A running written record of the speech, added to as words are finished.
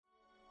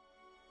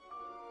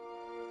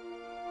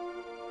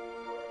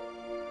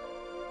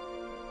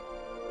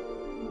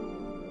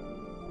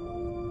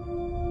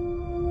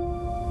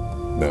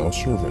Now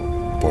serving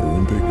butter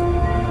and bacon.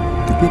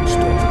 The good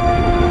stuff.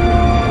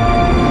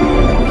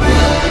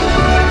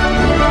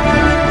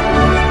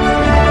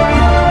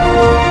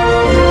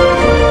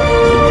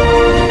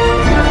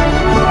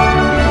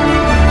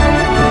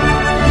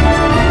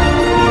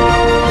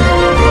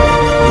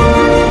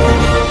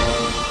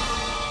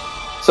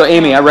 So,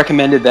 Amy, I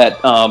recommended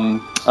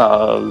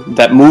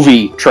that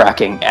movie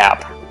tracking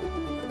app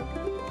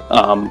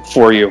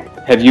for you.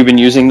 Have you been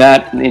using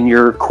that in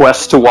your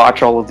quest to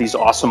watch all of these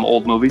awesome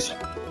old movies?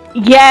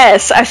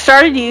 Yes, I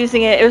started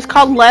using it. It was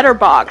called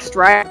Letterboxd,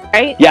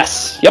 right?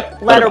 Yes.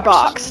 Yep.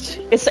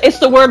 Letterboxd. It's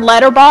the word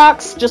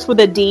letterbox, just with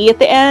a D at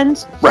the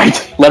end. Right.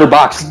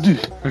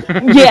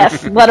 Letterboxd.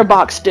 Yes,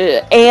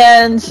 Letterboxd.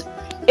 And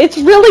it's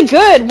really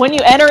good. When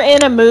you enter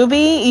in a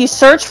movie, you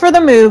search for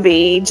the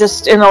movie,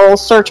 just in a little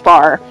search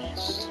bar.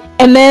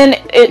 And then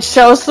it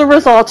shows the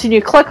results, and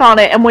you click on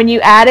it. And when you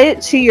add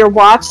it to your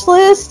watch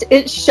list,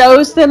 it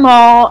shows them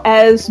all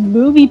as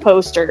movie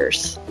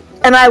posters.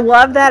 And I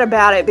love that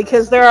about it,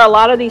 because there are a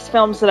lot of these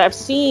films that I've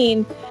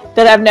seen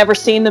that I've never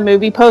seen the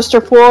movie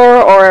poster for,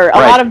 or a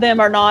lot of them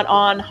are not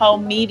on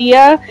home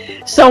media.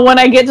 So when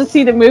I get to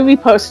see the movie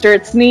poster,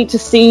 it's neat to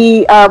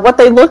see what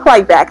they look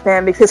like back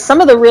then, because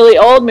some of the really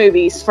old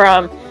movies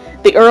from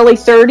the early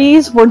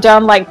 30s were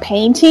done like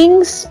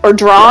paintings or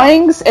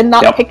drawings and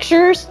not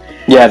pictures.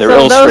 Yeah, they're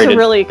illustrated. Those are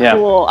really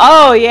cool.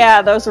 Oh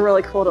yeah, those are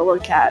really cool to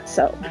look at.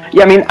 So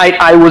yeah, I mean,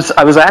 I was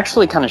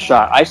actually kind of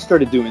shocked. I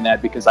started doing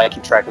that because I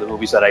keep track of the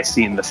movies that I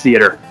see in the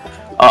theater,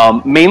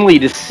 mainly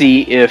to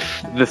see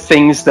if the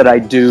things that I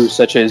do,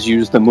 such as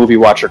use the movie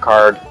watcher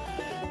card,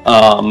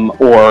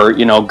 or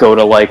go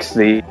to like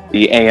the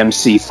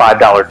AMC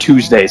 $5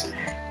 Tuesdays.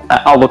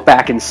 I'll look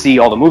back and see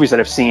all the movies that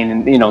I've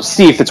seen, and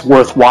see if it's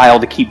worthwhile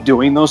to keep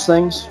doing those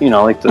things.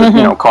 Like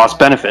the cost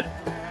benefit.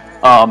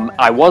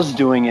 I was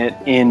doing it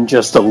in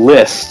just a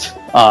list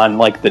on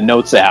like the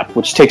Notes app,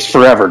 which takes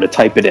forever to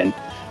type it in.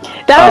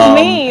 That was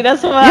me.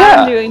 That's what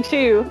I'm doing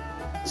too.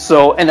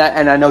 So, and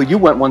I know you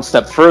went one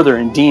step further,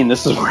 and Dean,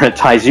 this is where it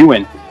ties you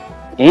in.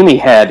 Amy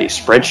had a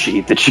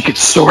spreadsheet that she could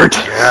sort.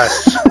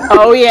 Yes.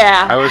 Oh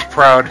yeah. I was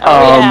proud.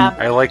 Oh yeah.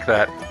 I like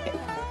that.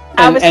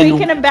 I was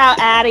thinking about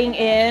adding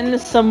in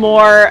some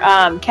more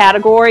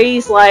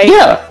categories, like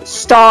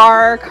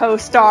star,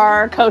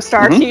 co-star,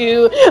 co-star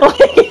 2.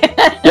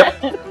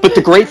 Yep. But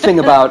the great thing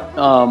about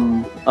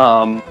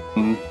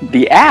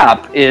the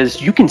app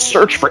is you can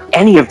search for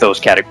any of those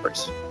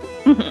categories.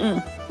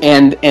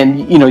 And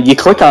you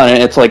click on it,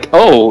 it's like,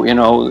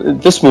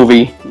 this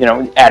movie,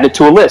 add it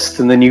to a list,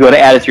 and then you go to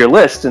add it to your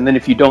list, and then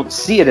if you don't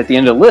see it at the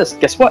end of the list,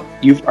 guess what?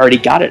 You've already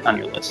got it on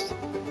your list.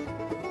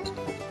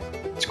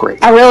 It's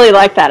great. I really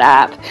like that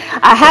app.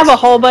 I have a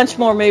whole bunch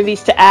more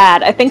movies to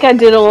add. I think I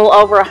did a little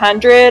over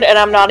 100, and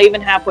I'm not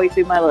even halfway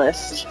through my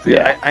list.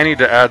 Yeah, I need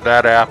to add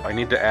that app. I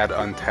need to add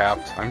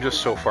Untapped. I'm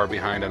just so far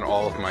behind on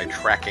all of my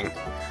tracking.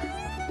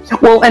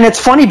 Well, and it's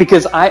funny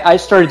because I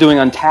started doing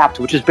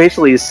Untapped, which is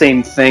basically the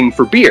same thing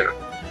for beer.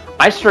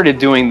 I started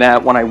doing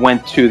that when I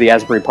went to the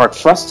Asbury Park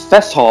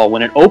Fest Hall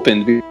when it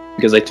opened,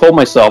 because I told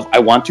myself I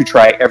want to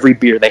try every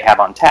beer they have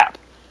on tap.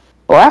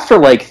 Well, after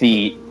like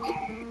the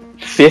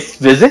 5th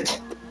visit,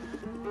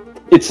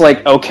 it's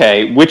like,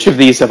 okay, which of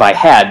these have I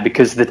had?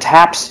 Because the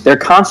taps, they're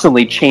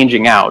constantly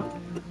changing out.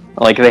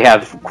 Like, they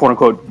have,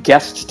 quote-unquote,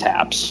 guest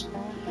taps.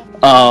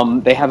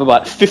 They have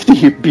about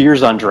 50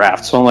 beers on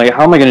draft. So I'm like,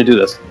 how am I going to do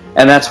this?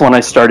 And that's when I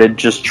started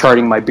just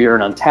charting my beer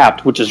in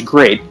Untapped, which is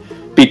great,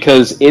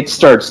 because it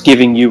starts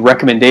giving you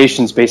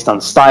recommendations based on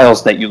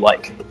styles that you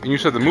like. And you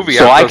said the movie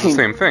app does the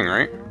same thing,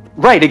 right?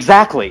 Right,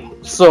 exactly.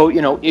 So,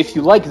 if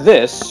you like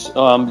this,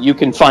 you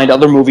can find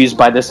other movies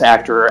by this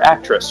actor or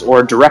actress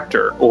or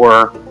director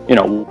or,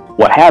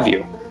 what have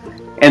you.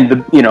 And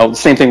the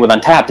same thing with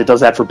Untapped, it does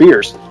that for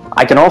beers.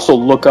 I can also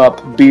look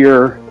up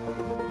beer,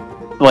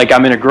 like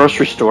I'm in a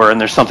grocery store and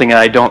there's something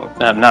that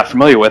I'm not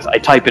familiar with. I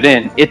type it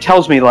in. It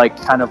tells me like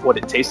kind of what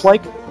it tastes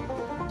like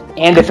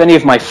and if any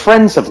of my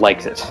friends have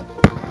liked it.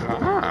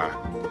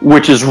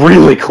 Which is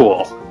really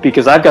cool.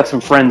 Because I've got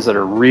some friends that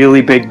are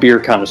really big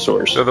beer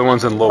connoisseurs. They're the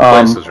ones in low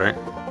places, right?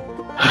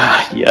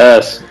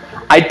 Yes.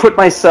 I'd put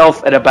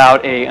myself at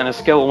about on a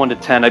scale of 1 to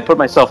 10, I'd put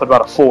myself at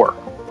about a 4.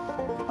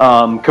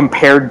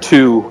 Compared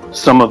to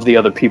some of the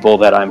other people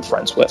that I'm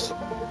friends with.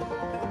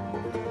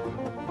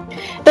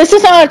 This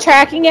is not a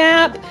tracking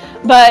app,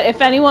 but if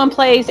anyone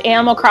plays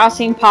Animal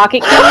Crossing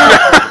Pocket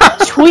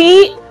Camp,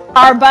 tweet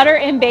our Butter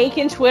and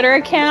Bacon Twitter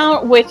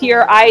account with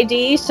your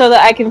ID so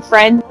that I can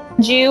friend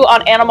you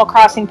on Animal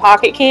Crossing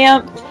Pocket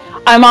Camp.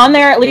 I'm on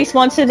there at least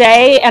once a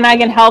day, and I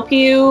can help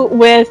you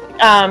with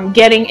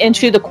getting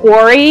into the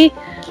quarry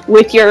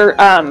with your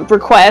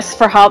requests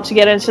for help to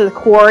get into the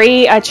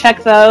quarry. I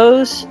check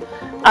those.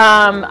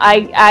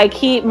 I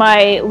keep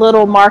my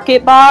little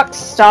market box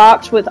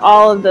stocked with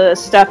all of the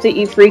stuff that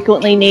you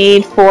frequently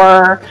need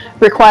for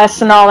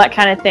requests and all that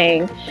kind of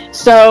thing.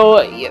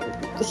 So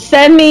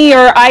send me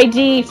your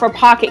ID for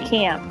Pocket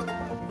Camp.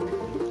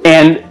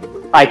 And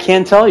I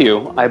can tell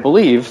you, I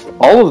believe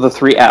all of the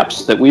 3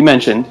 apps that we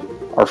mentioned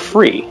are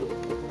free.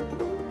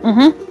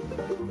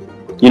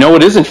 You know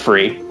what isn't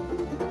free?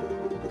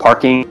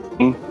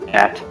 Parking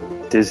at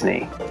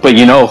Disney. But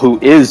you know who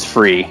is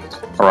free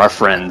are our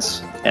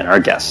friends and our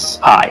guests.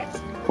 Hi,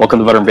 welcome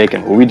to Butter and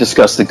Bacon, where we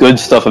discuss the good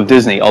stuff of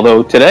Disney,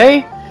 although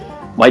today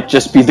might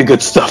just be the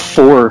good stuff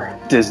for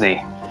Disney.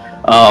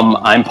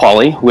 I'm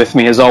Paulie. With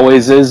me, as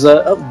always, is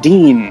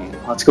Dean.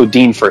 Let's go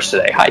Dean first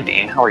today. Hi,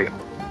 Dean. How are you?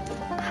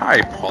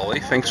 Hi,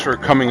 Paulie. Thanks for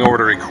coming over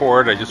to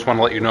record. I just want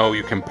to let you know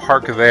you can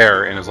park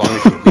there, and as long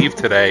as you leave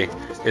today,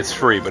 it's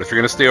free. But if you're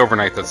going to stay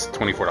overnight, that's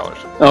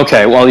 $24.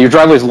 Okay, well, your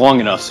driveway's long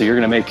enough, so you're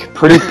going to make a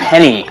pretty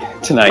penny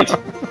tonight.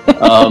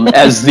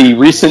 As the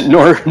recent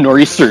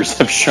nor'easters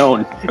have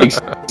shown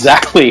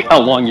exactly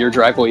how long your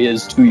driveway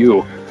is to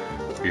you.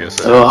 Yes,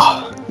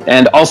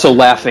 And also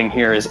laughing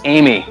here is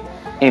Amy.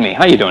 Amy,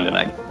 how you doing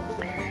tonight?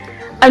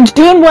 I'm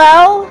doing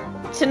well.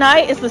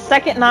 Tonight is the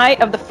second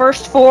night of the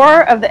first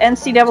four of the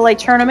NCAA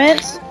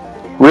tournament.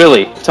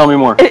 Really? Tell me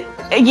more.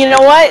 You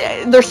know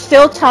what? There's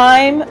still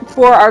time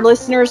for our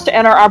listeners to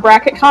enter our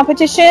bracket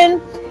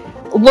competition.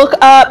 Look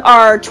up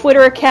our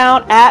Twitter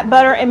account at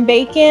Butter and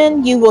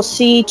Bacon. You will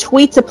see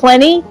tweets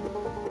aplenty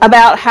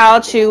about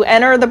how to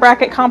enter the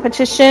bracket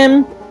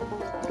competition.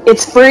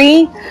 It's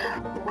free.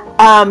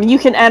 You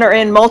can enter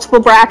in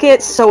multiple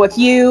brackets. So if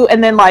you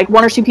and then like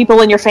one or two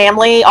people in your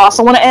family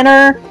also want to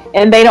enter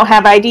and they don't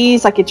have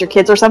IDs, like it's your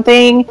kids or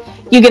something,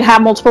 you can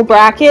have multiple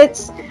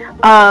brackets.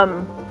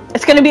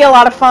 It's going to be a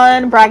lot of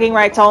fun, bragging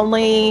rights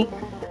only.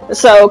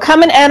 So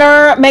come and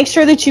enter. Make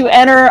sure that you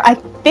enter. I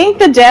think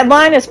the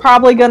deadline is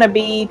probably going to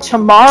be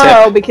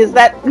tomorrow because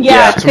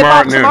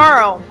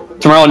tomorrow.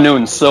 Tomorrow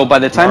noon. So by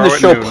the time the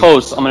show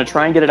posts, I'm going to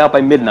try and get it out by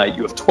midnight.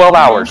 You have 12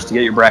 hours to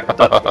get your bracket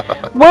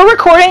done. We're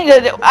recording.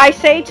 I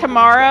say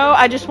tomorrow.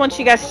 I just want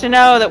you guys to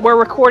know that we're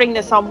recording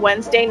this on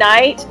Wednesday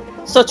night.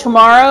 So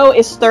tomorrow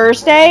is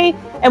Thursday.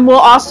 And we'll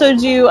also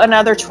do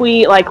another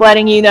tweet like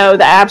letting you know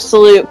the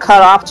absolute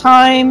cutoff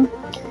time.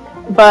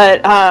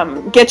 But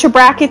get your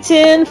brackets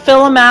in,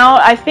 fill them out.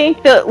 I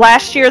think that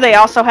last year they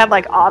also had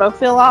like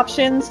autofill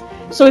options.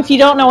 So if you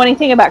don't know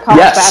anything about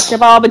college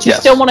basketball, but you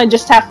still want to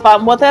just have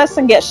fun with us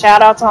and get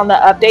shout outs on the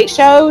update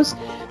shows,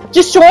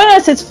 just join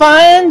us. It's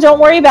fun. Don't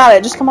worry about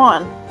it. Just come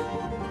on.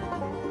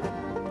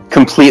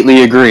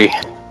 Completely agree.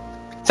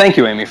 Thank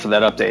you, Amy, for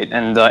that update.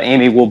 And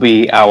Amy will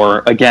be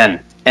our,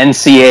 again,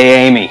 NCAA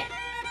Amy,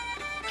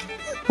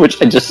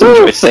 which I just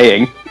enjoy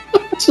saying.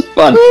 It's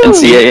fun.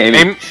 NCAA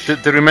Amy.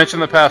 Did we mention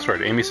the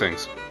password? Amy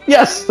sings.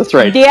 Yes, that's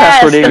right.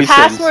 Yes, the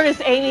password is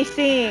Amy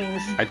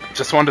Sings. I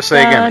just wanted to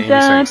say again,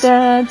 Amy Sings.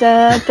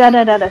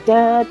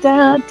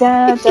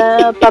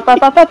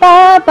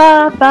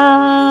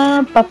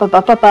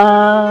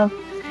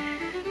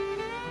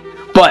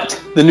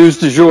 But the news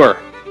du jour,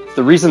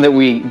 the reason that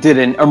we did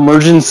an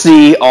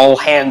emergency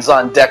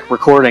all-hands-on-deck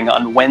recording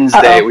on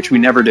Wednesday, which we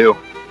never do,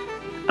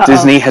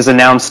 Disney has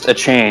announced a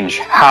change.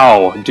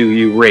 How do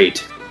you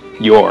rate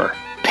your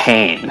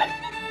pain?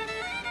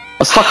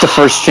 Let's talk the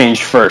first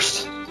change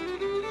first.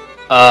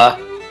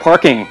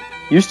 Parking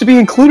used to be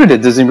included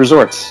at Disney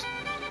resorts.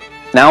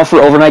 Now for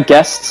overnight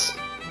guests,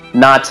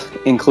 not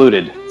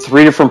included.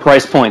 3 different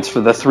price points for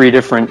the 3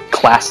 different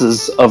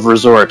classes of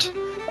resort.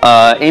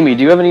 Amy,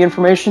 do you have any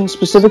information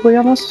specifically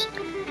on this?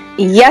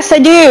 Yes, I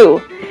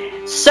do.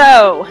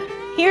 So,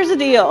 here's the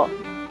deal.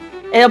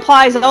 It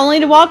applies only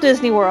to Walt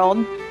Disney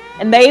World,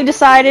 and they've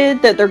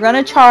decided that they're going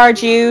to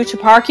charge you to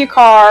park your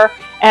car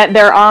at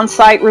their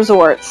on-site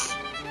resorts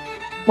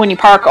when you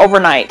park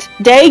overnight.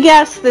 Day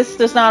guests, this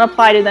does not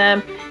apply to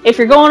them. If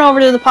you're going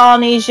over to the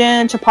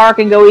Polynesian to park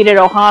and go eat at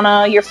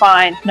Ohana, you're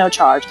fine, no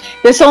charge.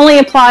 This only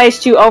applies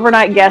to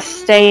overnight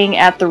guests staying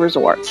at the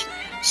resorts.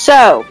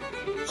 So,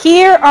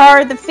 here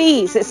are the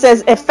fees. It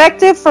says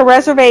effective for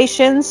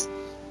reservations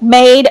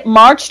made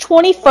March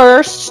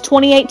 21st,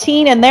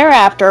 2018 and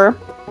thereafter,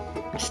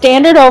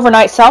 standard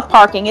overnight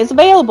self-parking is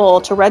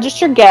available to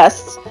registered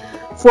guests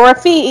for a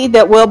fee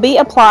that will be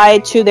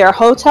applied to their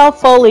hotel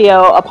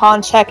folio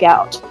upon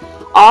checkout.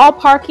 All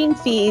parking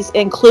fees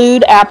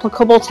include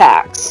applicable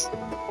tax.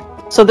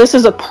 So this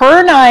is a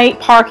per night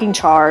parking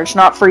charge,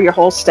 not for your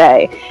whole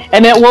stay.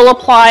 And it will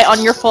apply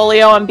on your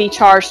folio and be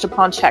charged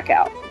upon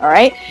checkout. All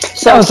right?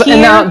 So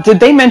and now, did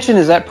they mention,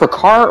 is that per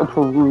car or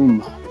per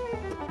room?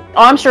 Oh,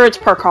 I'm sure it's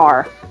per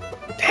car.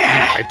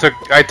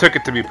 I took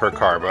it to be per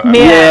car, but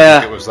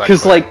yeah, it was that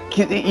because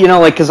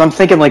because I'm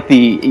thinking like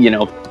the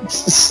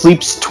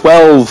Sleeps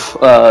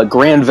 12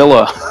 Grand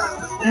Villa.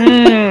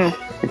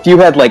 If you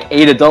had like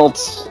 8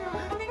 adults,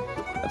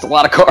 that's a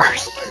lot of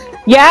cars.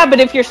 Yeah, but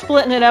if you're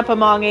splitting it up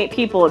among 8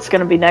 people, it's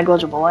going to be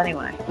negligible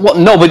anyway. Well,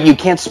 no, but you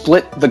can't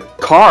split the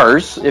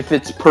cars if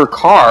it's per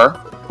car.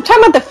 I'm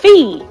talking about the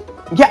fee.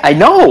 Yeah, I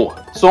know.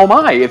 So am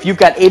I. If you've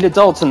got 8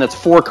 adults and that's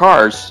 4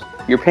 cars,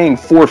 you're paying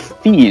 4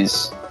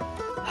 fees.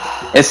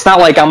 It's not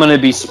like I'm going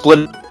to be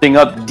splitting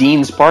up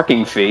Dean's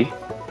parking fee.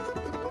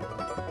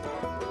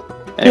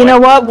 Anyway. You know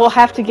what? We'll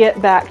have to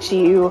get back to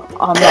you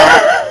on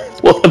that.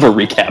 We'll have a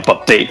recap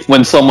update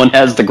when someone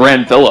has the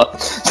Grand Villa.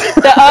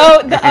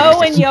 The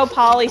O in Yo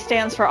Polly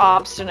stands for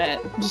obstinate.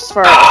 Just for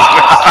all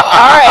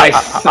right.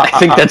 I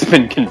think that's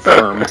been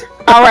confirmed.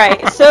 All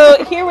right,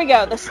 so here we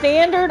go. The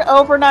standard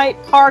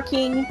overnight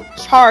parking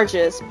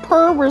charges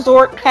per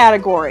resort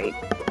category.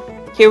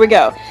 Here we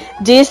go.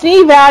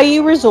 Disney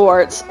Value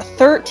Resorts,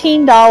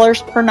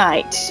 $13 per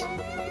night.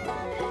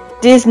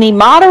 Disney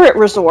Moderate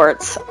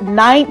Resorts,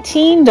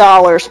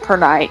 $19 per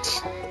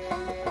night.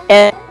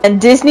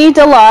 And Disney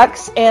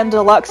Deluxe and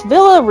Deluxe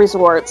Villa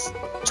Resorts,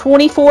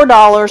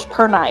 $24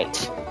 per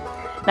night.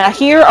 Now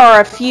here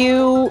are a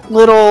few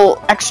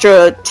little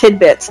extra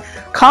tidbits.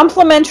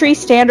 Complimentary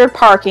standard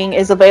parking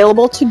is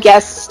available to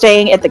guests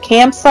staying at the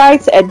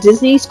campsites at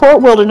Disney's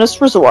Fort Wilderness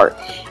Resort.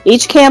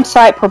 Each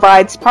campsite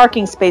provides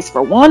parking space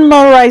for one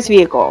motorized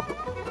vehicle.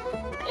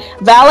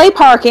 Valet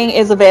parking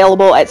is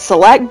available at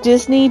select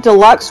Disney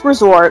Deluxe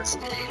Resorts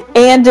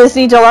and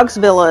Disney Deluxe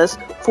Villas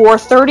for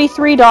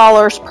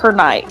 $33 per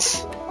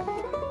night.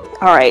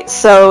 Alright,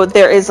 so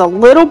there is a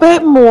little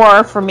bit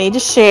more for me to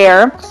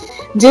share.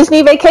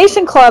 Disney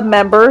Vacation Club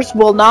members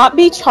will not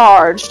be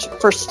charged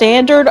for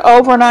standard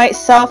overnight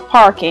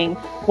self-parking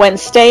when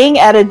staying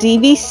at a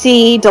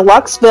DVC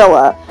Deluxe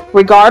Villa,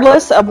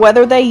 regardless of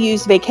whether they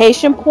use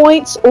vacation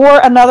points or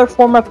another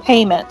form of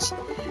payment.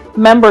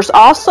 Members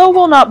also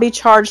will not be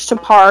charged to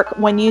park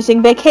when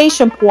using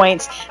vacation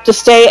points to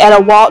stay at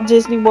a Walt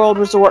Disney World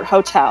Resort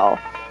hotel.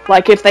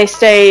 Like if they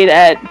stayed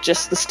at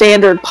just the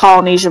standard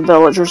Polynesian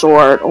Village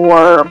Resort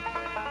or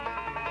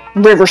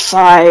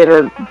Riverside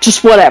or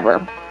just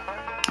whatever.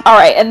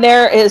 Alright, and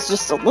there is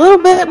just a little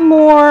bit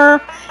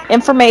more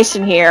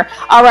information here.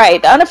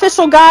 Alright, the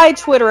Unofficial Guide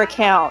Twitter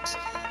account.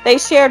 They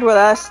shared with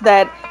us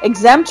that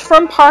exempt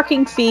from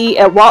parking fee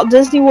at Walt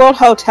Disney World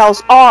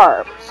hotels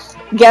are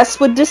guests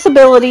with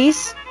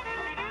disabilities,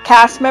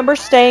 cast members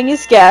staying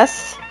as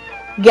guests,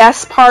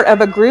 guests part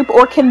of a group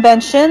or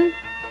convention,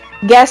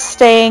 guests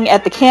staying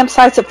at the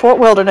campsites at Fort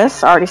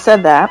Wilderness, I already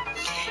said that,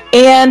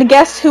 and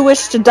guests who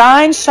wish to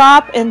dine,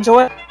 shop,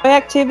 enjoy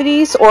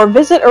activities, or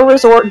visit a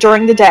resort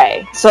during the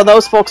day. So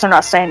those folks are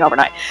not staying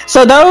overnight.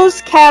 So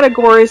those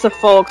categories of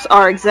folks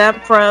are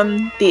exempt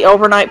from the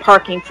overnight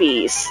parking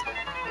fees.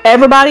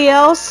 Everybody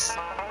else,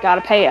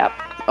 gotta pay up.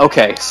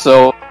 Okay,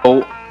 so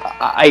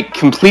I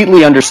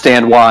completely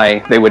understand why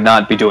they would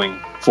not be doing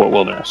Fort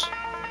Wilderness.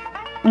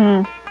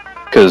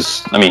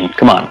 Because, I mean,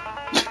 come on.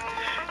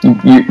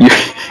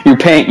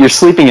 You're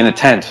sleeping in a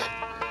tent.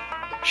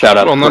 Shout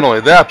out. Well, not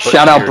only that, but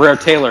shout out Brer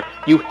Taylor.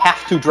 You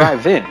have to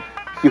drive in.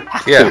 You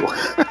have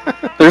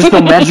to. There's no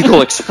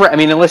magical express. I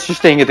mean, unless you're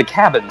staying at the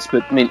cabins.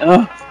 But I mean,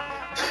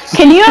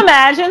 Can you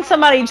imagine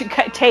somebody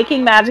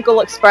taking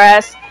Magical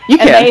Express and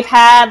they've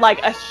had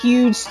like a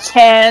huge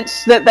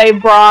tent that they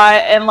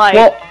brought and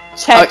like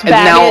checked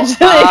baggage?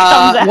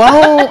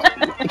 Well,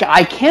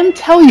 I can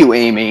tell you,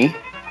 Amy,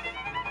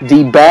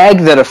 the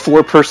bag that a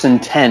 4-person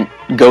tent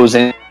goes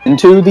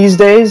into these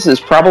days is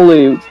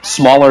probably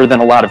smaller than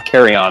a lot of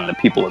carry-on that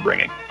people are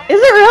bringing. Is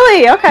it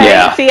really? Okay.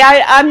 Yeah. See,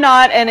 I'm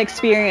not an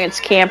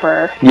experienced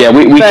camper. Yeah,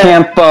 we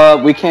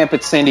camp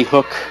at Sandy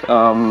Hook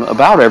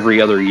about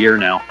every other year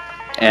now.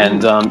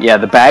 And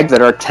the bag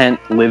that our tent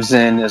lives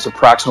in is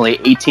approximately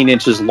 18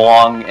 inches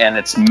long, and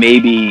it's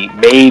maybe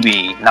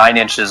 9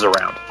 inches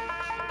around.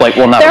 Like,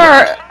 well, not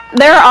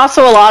there are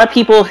also a lot of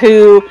people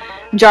who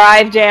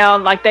drive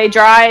down, like they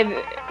drive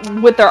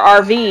with their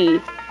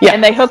RV. Yeah.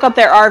 And they hook up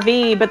their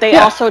RV, but they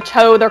also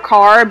tow their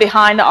car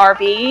behind the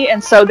RV,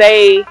 and so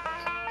they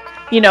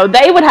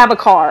would have a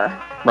car.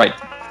 Right.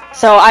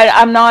 So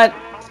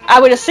I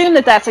would assume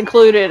that that's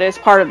included as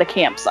part of the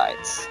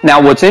campsites.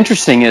 Now, what's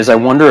interesting is I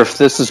wonder if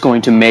this is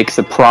going to make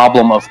the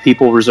problem of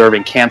people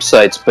reserving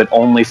campsites, but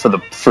only for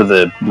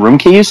the room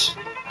keys.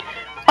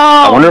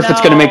 I wonder if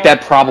it's going to make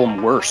that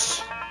problem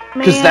worse.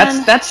 Because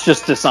that's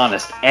just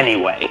dishonest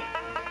anyway.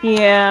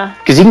 Yeah.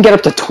 Because you can get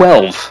up to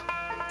 12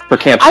 for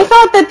campsites. I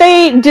thought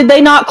that did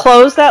they not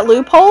close that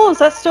loophole? Is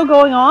that still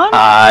going on?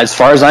 As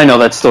far as I know,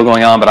 that's still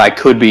going on, but I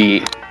could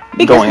be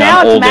going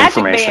on old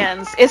information. Magic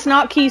Bands. It's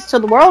not Keys to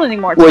the World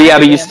anymore. Well, yeah,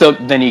 but you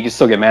can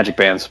still get Magic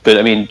Bands. But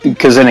I mean,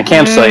 because in a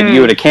campsite,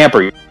 you at a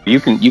camper, you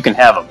can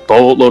have a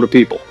boatload of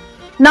people.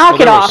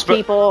 Knock it off,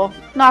 people.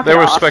 There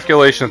was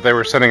speculation that they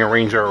were sending a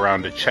ranger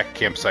around to check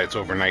campsites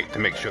overnight to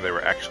make sure they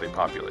were actually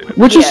populated.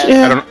 Which is,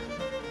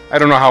 I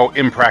don't know how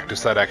in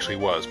practice that actually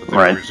was, but they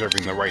were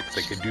reserving the right that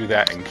they could do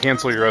that and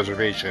cancel your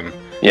reservation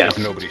if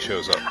nobody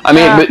shows up. I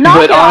mean,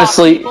 but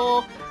honestly,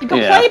 you can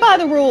play by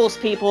the rules,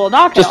 people.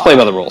 Just play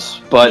by the rules.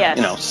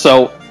 But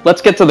so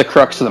let's get to the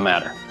crux of the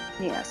matter.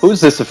 Yes.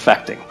 Who's this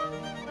affecting?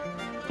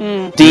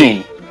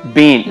 Dean.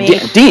 Dean.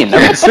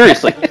 I mean,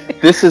 seriously,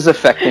 this is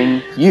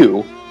affecting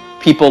you.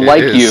 People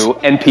like you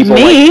and people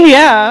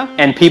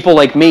and people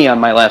like me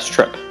on my last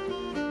trip,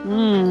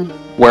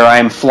 where I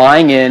am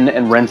flying in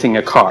and renting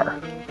a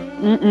car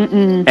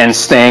and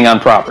staying on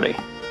property,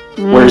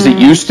 whereas it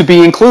used to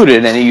be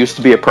included and it used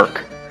to be a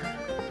perk.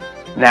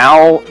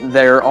 Now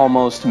they're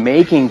almost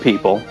making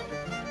people,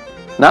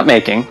 not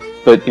making,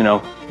 but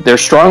they're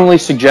strongly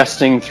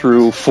suggesting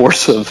through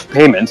force of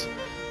payment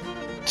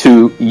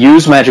to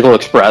use Magical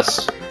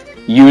Express,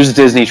 use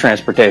Disney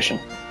Transportation,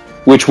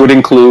 which would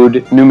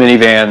include new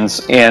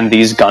minivans and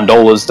these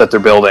gondolas that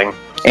they're building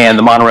and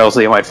the monorails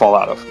that you might fall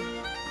out of.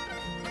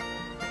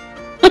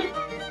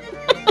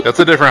 That's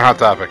a different hot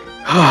topic.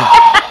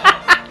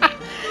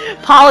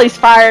 Polly's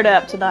fired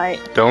up tonight.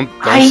 Don't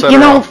set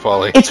her off,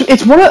 Polly.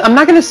 It's one of, I'm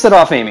not going to set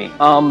off Amy.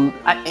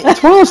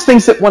 It's one of those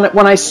things that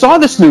when I saw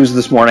this news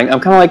this morning, I'm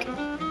kind of like,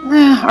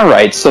 all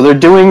right, so they're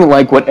doing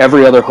like what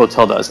every other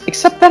hotel does.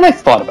 Except then I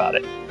thought about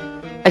it.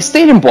 I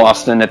stayed in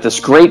Boston at this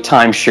great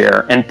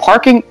timeshare, and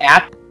parking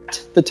at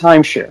the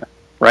timeshare,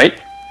 right,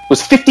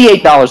 was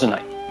 $58 a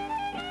night.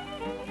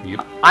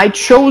 Yep. I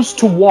chose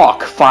to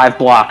walk 5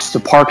 blocks to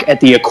park at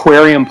the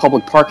Aquarium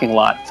public parking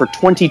lot for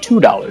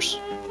 $22.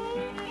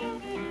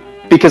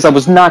 Because I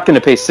was not going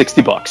to pay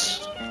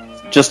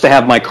 $60 just to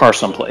have my car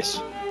someplace.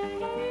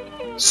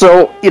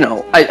 So,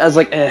 I was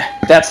like,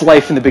 that's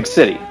life in the big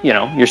city.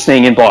 You're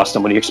staying in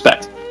Boston. What do you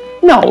expect?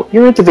 No,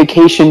 you're at the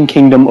vacation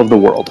kingdom of the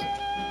world.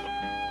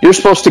 You're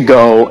supposed to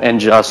go and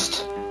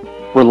just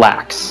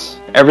relax.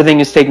 Everything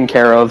is taken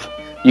care of.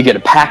 You get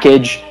a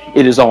package.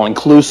 It is all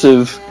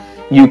inclusive.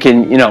 You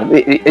can,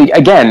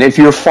 again, if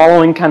you're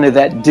following kind of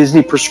that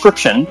Disney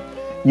prescription,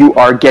 you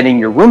are getting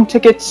your room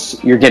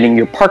tickets, you're getting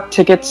your park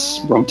tickets,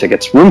 room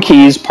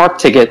keys, park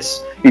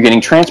tickets, you're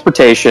getting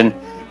transportation.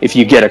 If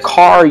you get a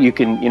car, you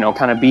can,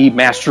 kind of be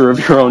master of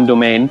your own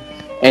domain,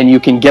 and you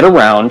can get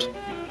around,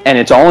 and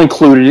it's all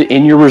included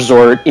in your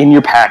resort, in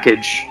your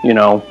package,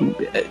 To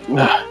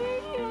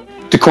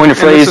coin a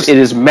phrase, it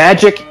is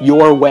magic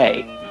your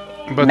way.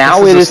 But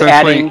now it is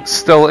adding...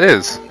 Still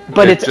is.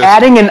 But it's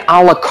adding an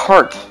a la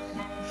carte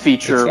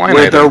feature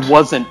where there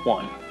wasn't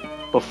one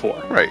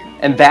before. Right.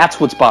 And that's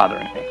what's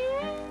bothering me.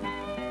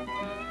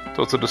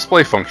 So it's a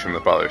display function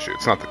that bothers you.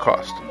 It's not the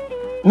cost.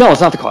 No,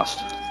 it's not the cost.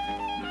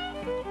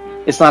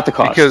 It's not the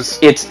cost. Because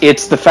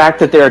it's the fact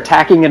that they're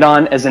tacking it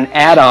on as an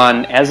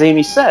add-on, as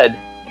Amy said,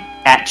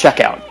 at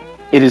checkout.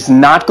 It is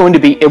not going to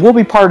be... It will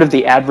be part of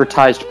the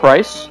advertised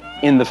price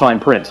in the fine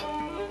print.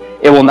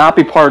 It will not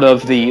be part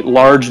of the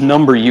large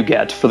number you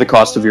get for the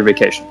cost of your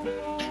vacation.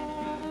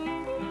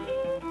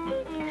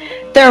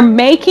 They're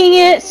making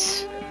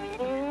it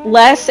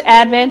less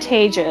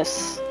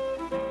advantageous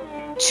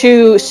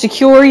to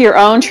secure your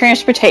own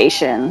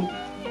transportation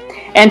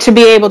and to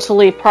be able to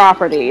leave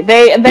property.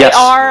 They yes.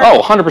 are...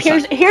 Oh,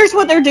 100%. Here's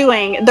what they're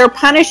doing. They're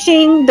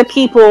punishing the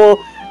people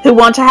who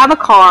want to have a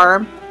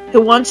car,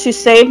 who want to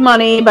save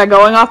money by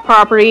going off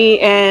property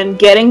and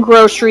getting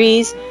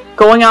groceries,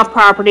 going off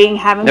property and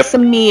having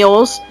some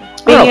meals,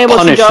 being able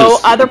to go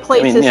other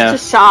places to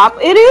shop.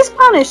 It is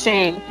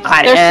punishing.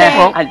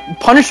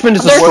 Punishment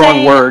is a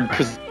strong word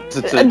because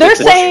they're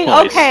saying,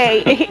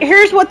 okay,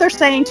 here's what they're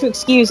saying to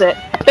excuse it.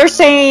 They're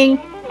saying,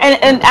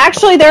 and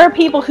actually there are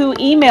people who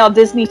emailed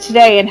Disney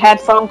today and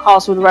had phone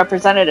calls with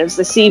representatives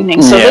this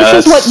evening. So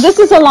this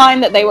is a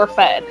line that they were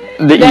fed.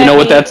 You know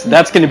what?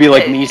 That's going to be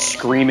like me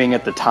screaming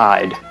at the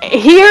tide.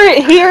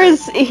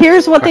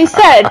 Here's what they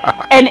said.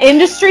 An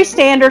industry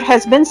standard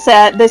has been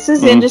set. This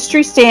is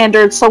industry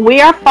standard, so we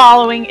are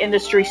following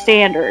industry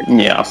standard.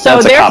 Yeah, so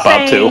that's a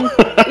cop-out too.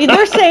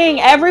 They're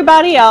saying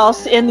everybody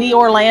else in the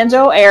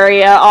Orlando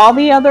area, all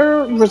the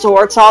other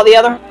resorts, all the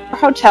other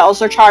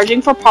hotels are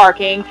charging for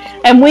parking,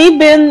 and we've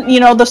been,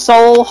 the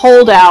sole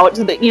holdout.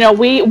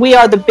 We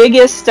are the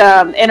biggest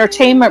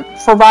entertainment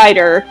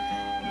provider,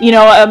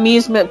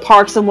 amusement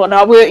parks and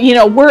whatnot. We're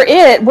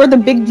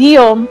the big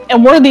deal,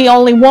 and we're the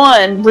only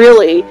one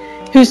really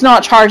who's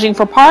not charging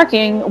for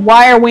parking.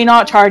 Why are we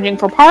not charging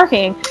for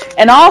parking?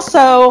 And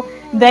also,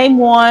 they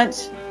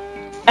want,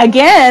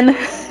 again,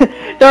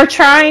 they're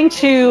trying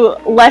to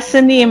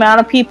lessen the amount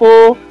of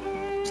people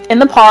in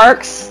the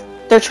parks.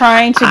 They're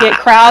trying to get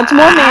crowds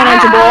more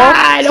manageable.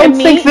 I don't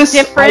think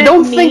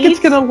it's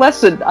going to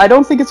lessen. I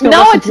don't think it's going to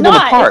lessen people in the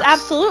parks. No, it's not. It's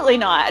absolutely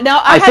not.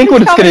 No, I think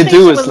what it's going to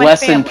do is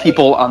lessen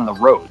people on the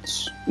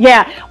roads.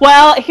 Yeah.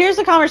 Well, here's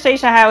the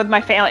conversation I had with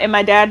my family, and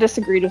my dad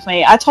disagreed with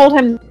me. I told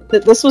him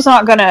that this was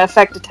not going to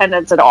affect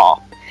attendance at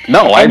all.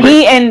 No, I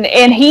agree.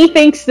 And he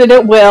thinks that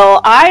it will.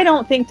 I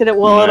don't think that it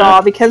will at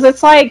all, because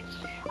it's like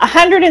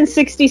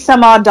 $160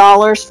 some odd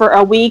for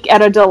a week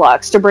at a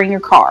deluxe to bring your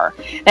car.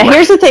 Now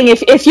here's the thing: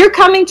 if you're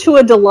coming to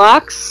a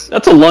deluxe,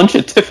 that's a lunch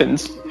at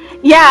Tiffin's.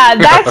 Yeah,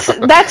 that's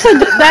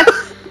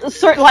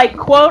sort of like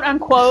quote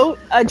unquote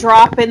a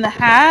drop in the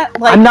hat.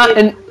 Like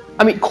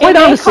quite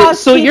honestly,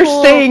 so you're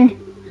staying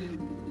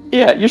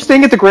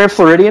at the Grand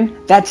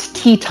Floridian. That's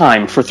tea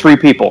time for 3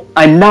 people.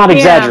 I'm not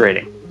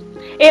exaggerating.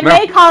 It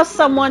may cause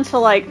someone to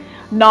like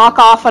knock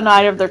off a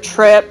night of their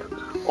trip.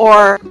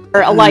 Or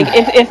like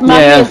if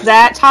money is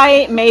that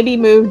tight, maybe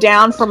move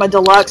down from a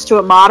deluxe to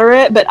a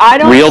moderate. But I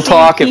don't. Real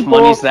talk. If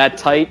money's that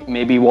tight,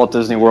 maybe Walt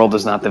Disney World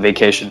is not the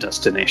vacation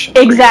destination.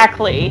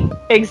 Exactly.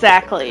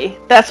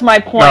 That's my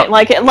point. No.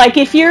 Like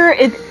if you're,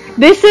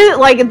 this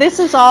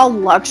is all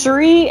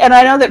luxury, and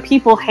I know that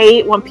people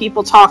hate when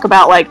people talk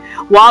about like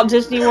Walt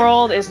Disney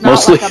World is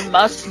not like a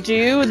must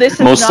do. This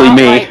is mostly not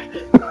me.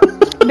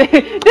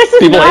 This is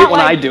people not hate when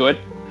I do it.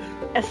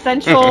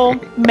 Essential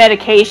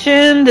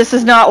medication. This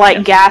is not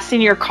like gas in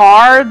your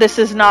car. This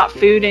is not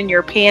food in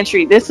your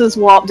pantry. This is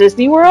Walt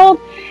Disney World,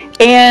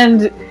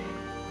 and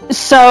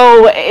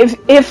So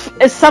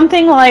if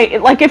something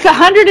like if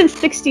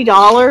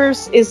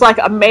 $160 is like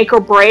a make or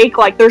break,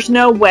 like there's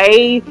no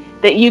way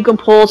that you can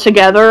pull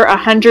together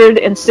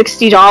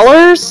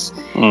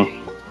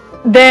 $160,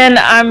 then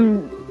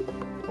I'm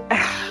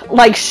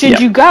like,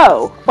 should you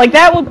go? Like,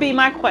 that would be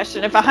my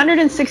question. If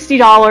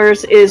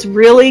 $160 is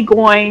really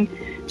going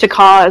to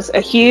cause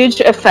a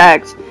huge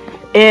effect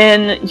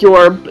in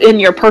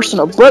your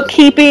personal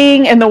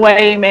bookkeeping and the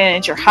way you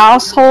manage your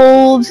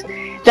household,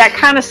 that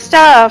kind of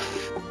stuff.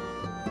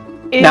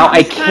 Now,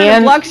 kind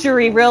of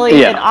luxury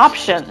really an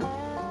option?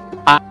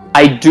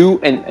 I do,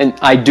 and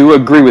I do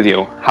agree with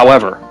you.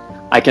 However,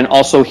 I can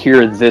also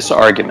hear this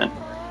argument.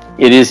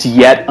 It is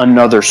yet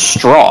another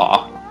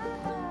straw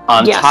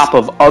on top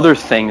of other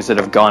things that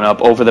have gone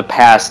up over the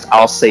past,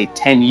 I'll say,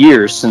 10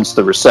 years since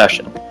the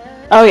recession.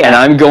 Oh, yeah. And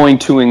I'm going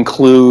to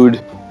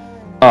include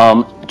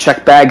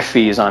check bag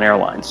fees on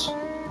airlines.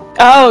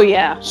 Oh,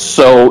 yeah.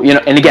 So,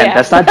 and again,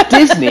 that's not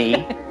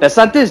Disney. That's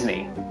not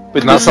Disney.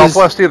 But not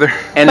Southwest either.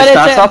 And it's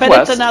not Southwest.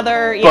 But it's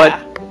another,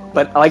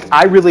 But like,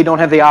 I really don't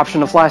have the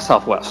option to fly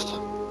Southwest.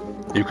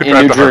 You could in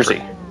drive New to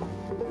Jersey.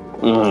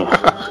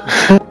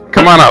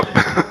 Come on up.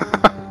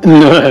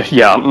 No. This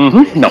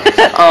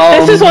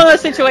is one of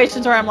those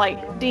situations where I'm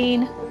like,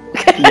 Dean.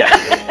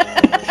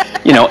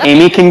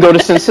 Amy can go to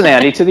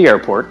Cincinnati to the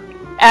airport.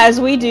 As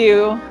we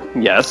do.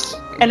 Yes.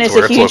 And it's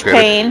a huge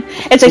pain.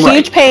 It's a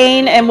huge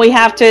pain, and we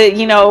have to,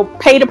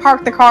 pay to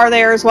park the car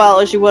there as well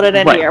as you would at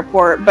any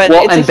airport. But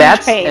it's a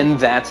huge pain. And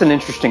that's an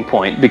interesting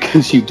point,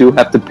 because you do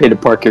have to pay to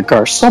park your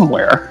car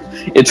somewhere.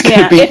 It's going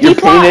to be, you're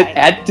paying it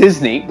at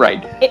Disney,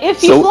 right?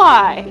 If you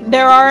fly.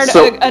 There are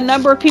a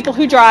number of people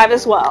who drive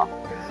as well.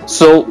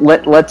 So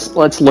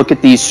let's look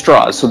at these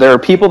straws. So there are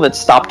people that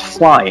stopped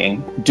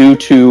flying due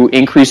to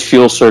increased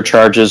fuel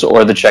surcharges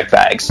or the check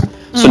bags.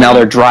 So now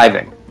they're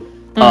driving.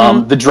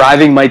 The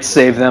driving might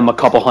save them a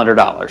couple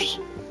 $100.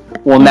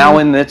 Well, now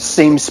in that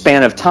same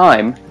span of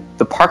time,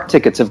 the park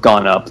tickets have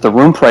gone up, the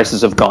room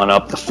prices have gone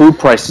up, the food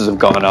prices have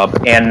gone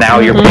up, and now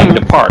you're paying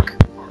to park.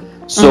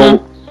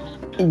 So,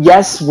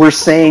 yes, we're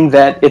saying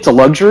that it's a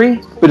luxury,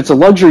 but it's a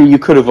luxury you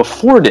could have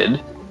afforded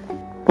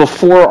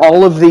before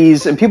all of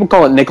these, and people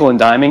call it nickel and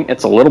diming.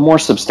 It's a little more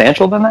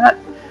substantial than that.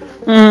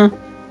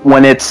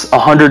 When it's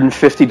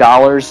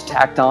 $150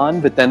 tacked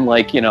on, but then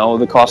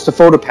the cost of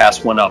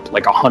PhotoPass went up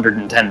like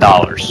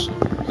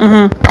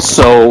 $110.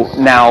 So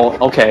now,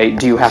 okay,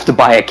 do you have to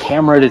buy a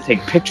camera to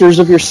take pictures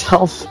of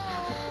yourself?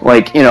 Or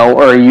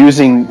are you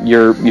using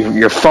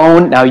your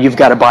phone? Now you've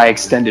got to buy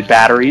extended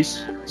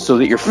batteries so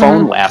that your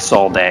phone lasts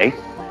all day.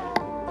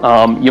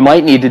 You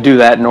might need to do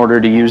that in order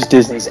to use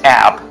Disney's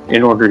app,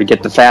 in order to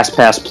get the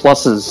FastPass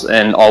Pluses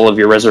and all of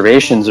your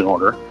reservations in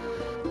order.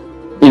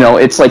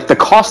 It's like the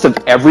cost of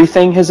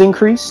everything has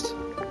increased.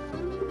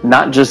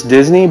 Not just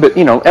Disney, but,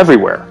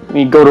 everywhere. I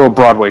mean, go to a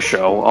Broadway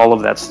show, all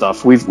of that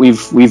stuff.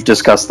 We've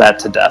discussed that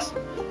to death.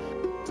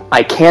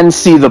 I can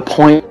see the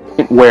point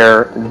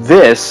where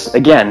this,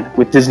 again,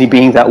 with Disney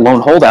being that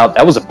lone holdout,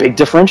 that was a big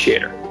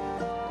differentiator.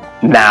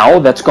 Now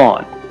that's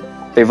gone.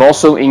 They've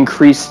also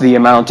increased the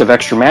amount of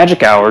extra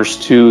magic hours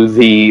to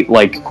the,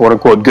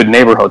 quote-unquote, good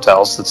neighbor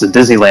hotels. That's a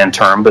Disneyland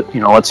term, but,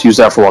 let's use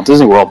that for Walt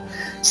Disney World.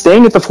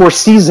 Staying at the Four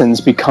Seasons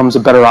becomes a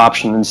better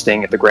option than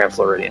staying at the Grand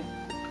Floridian.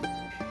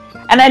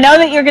 And I know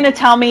that you're going to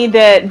tell me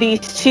that these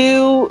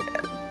two,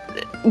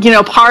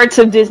 parts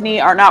of Disney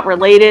are not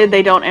related.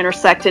 They don't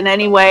intersect in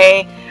any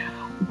way.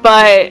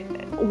 But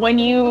when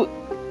you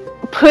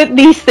put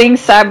these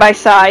things side by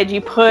side, you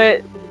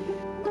put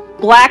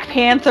Black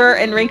Panther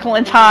and Wrinkle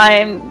in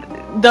Time,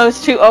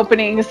 those two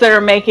openings that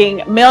are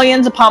making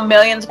millions upon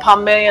millions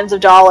upon millions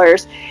of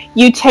dollars.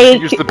 You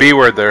take... Use the B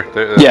word there.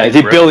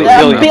 The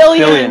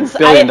billions.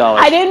 Billion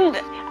dollars.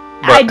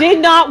 I did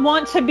not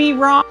want to be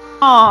wrong,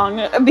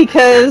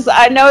 because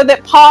I know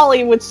that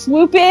Polly would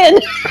swoop in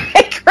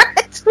and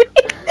correct me.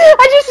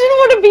 I just didn't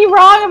want to be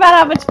wrong about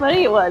how much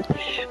money it was.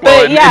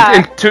 But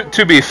and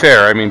to be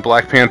fair, I mean,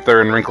 Black Panther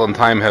and Wrinkle in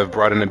Time have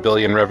brought in $1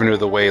 billion revenue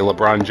the way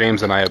LeBron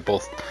James and I have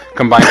both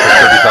combined for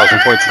 30,000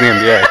 points in the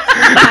NBA.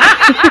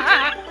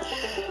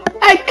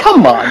 Hey,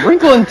 come on.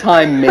 Wrinkle in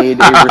Time made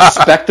a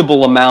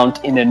respectable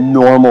amount in a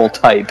normal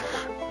type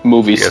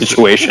movie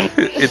situation.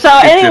 So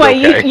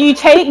anyway, you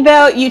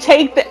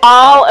take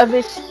all of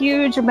this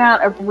huge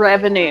amount of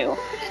revenue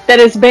that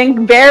has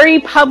been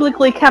very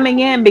publicly coming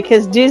in,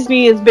 because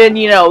Disney has been,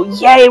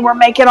 yay, we're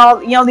making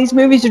all, these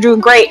movies are doing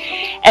great.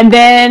 And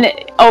then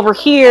over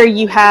here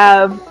you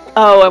have,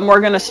 and we're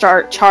going to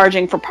start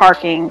charging for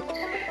parking.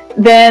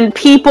 Then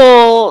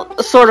people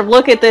sort of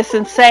look at this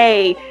and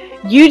say,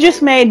 you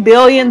just made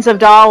billions of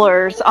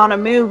dollars on a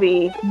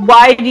movie.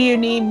 Why do you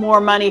need more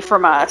money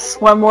from us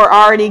when we're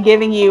already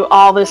giving you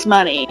all this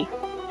money?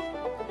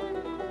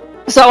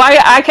 So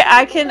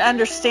I can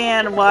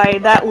understand why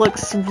that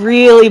looks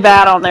really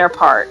bad on their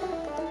part.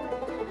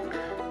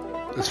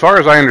 As far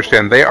as I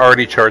understand, they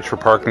already charge for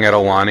parking at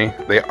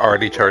Aulani. They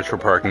already charge for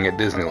parking at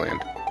Disneyland,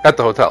 at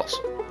the hotels.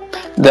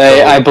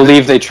 I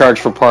believe they charge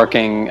for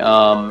parking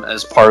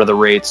as part of the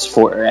rates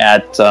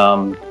at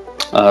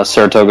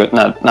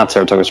Saratoga, not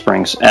Saratoga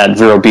Springs, at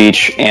Vero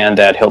Beach and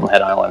at Hilton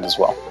Head Island as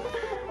well.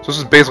 So this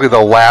is basically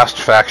the last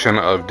faction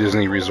of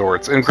Disney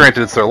resorts, and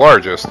granted it's their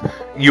largest,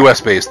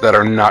 US-based, that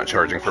are not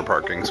charging for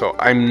parking. So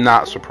I'm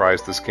not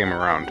surprised this came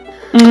around.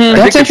 Mm-hmm.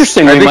 That's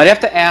interesting. We might have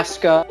to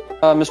ask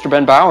Mr.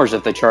 Ben Bowers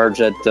if they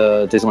charge at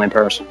Disneyland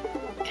Paris.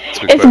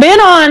 It's been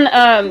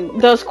on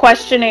those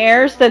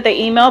questionnaires that they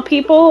email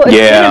people. It's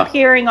been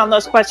appearing on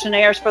those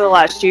questionnaires for the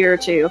last year or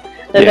two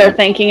that they're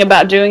thinking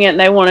about doing it, and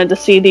they wanted to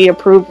see the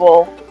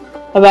approval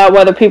about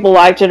whether people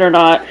liked it or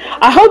not.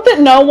 I hope that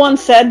no one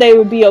said they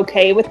would be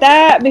okay with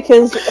that,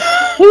 because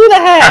who the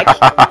heck?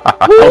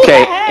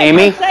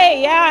 Amy? Would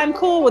say, yeah, I'm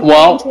cool with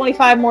paying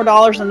 $25 more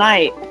a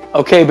night.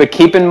 Okay, but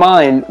keep in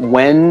mind,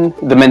 when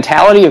the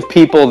mentality of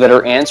people that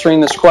are answering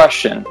this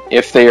question,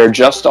 if they are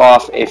just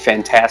off a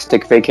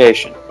fantastic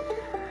vacation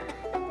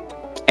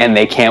and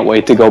they can't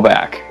wait to go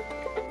back,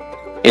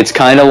 it's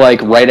kind of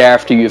like right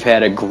after you've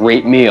had a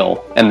great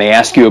meal and they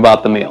ask you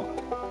about the meal.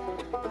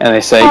 And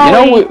they say,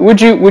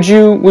 would you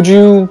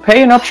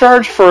pay an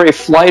upcharge for a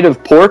flight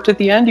of port at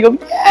the end? You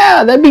go,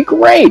 yeah, that'd be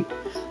great.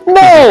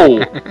 No,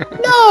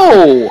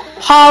 no.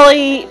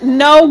 Holly,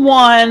 no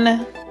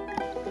one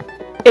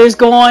is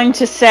going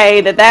to say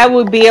that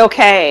would be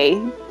okay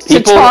to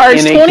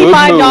charge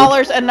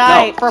 $25 a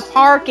night for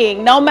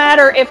parking, no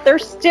matter if they're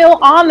still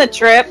on the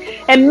trip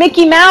and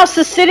Mickey Mouse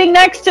is sitting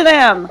next to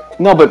them.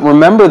 No, but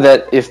remember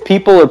that if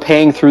people are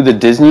paying through the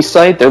Disney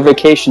site, their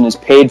vacation is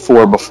paid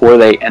for before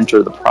they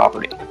enter the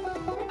property.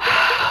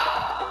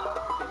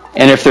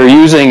 And if they're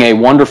using a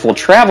wonderful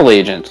travel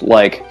agent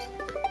like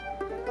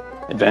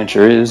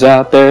Adventure is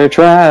Out There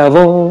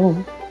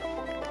Travel,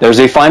 there's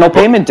a final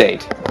payment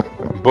date.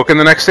 Book in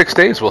the next 6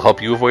 days will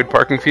help you avoid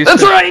parking fees.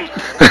 That's right!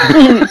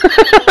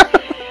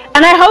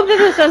 And I hope that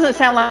this doesn't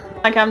sound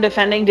like I'm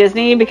defending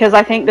Disney, because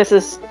I think this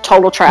is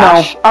total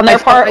trash on their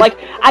part. Like,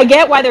 I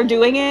get why they're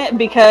doing it,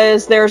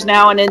 because there's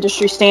now an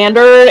industry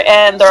standard,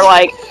 and they're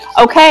like,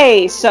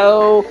 okay,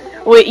 so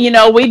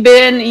we've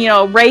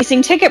been,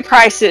 raising ticket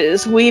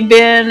prices, we've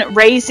been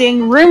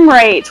raising room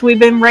rates, we've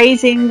been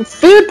raising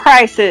food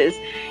prices,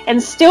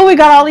 and still we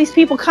got all these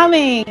people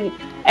coming.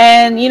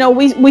 And,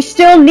 we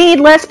still need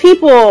less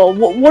people.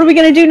 What are we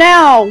going to do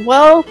now?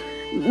 Well,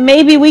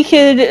 maybe we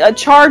could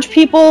charge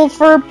people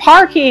for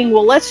parking.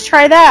 Well, let's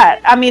try that.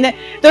 I mean,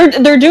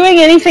 they're doing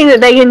anything that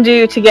they can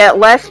do to get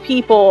less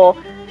people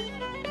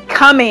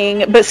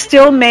coming, but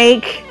still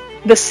make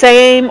the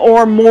same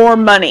or more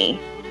money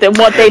than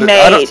what they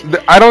made.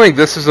 I don't think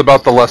this is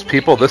about the less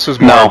people. This is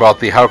more about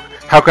the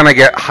how can I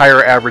get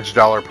higher average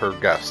dollar per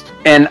guest?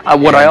 And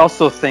what I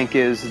also think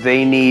is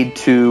they need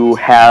to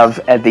have,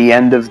 at the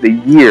end of the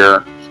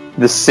year,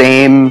 the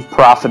same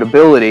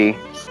profitability.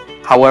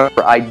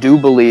 However, I do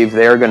believe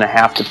they're going to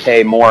have to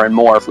pay more and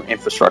more for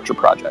infrastructure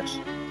projects.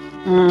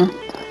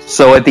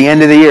 So at the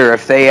end of the year,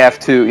 if they have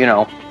to,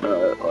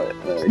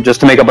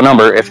 just to make up a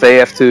number, if they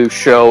have to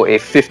show a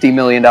 $50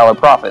 million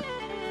profit,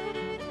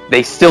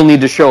 they still need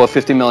to show a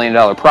 $50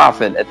 million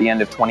profit at the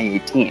end of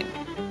 2018.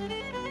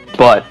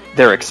 But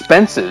their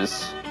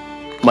expenses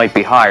might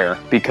be higher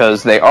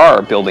because they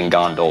are building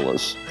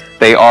gondolas.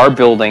 They are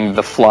building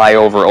the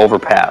flyover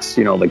overpass,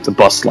 like the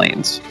bus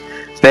lanes.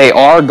 They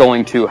are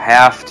going to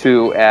have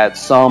to, at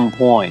some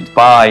point,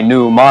 buy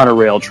new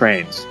monorail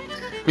trains.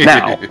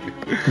 Now,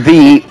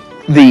 the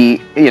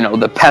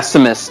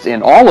pessimist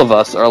in all of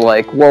us are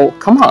like, well,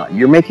 come on,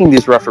 you're making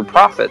these record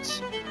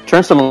profits.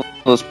 Turn some of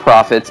those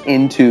profits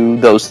into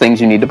those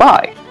things you need to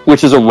buy,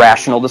 which is a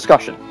rational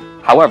discussion.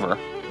 However,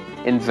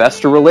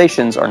 investor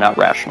relations are not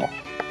rational.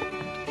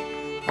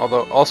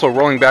 Although, also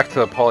rolling back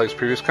to Paulie's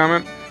previous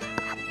comment,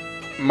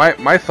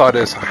 my thought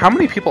is, how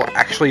many people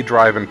actually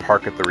drive and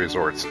park at the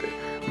resorts?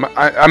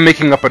 I'm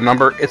making up a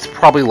number. It's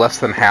probably less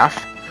than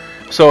half.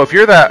 So if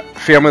you're that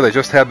family that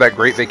just had that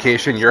great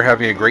vacation, you're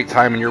having a great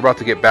time, and you're about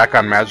to get back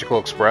on Magical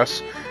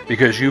Express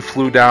because you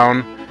flew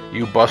down,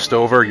 you bussed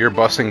over, you're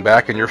bussing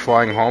back, and you're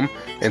flying home,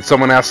 and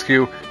someone asks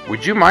you,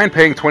 would you mind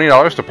paying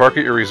 $20 to park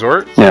at your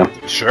resort? Yeah.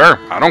 Sure,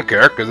 I don't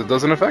care, because it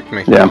doesn't affect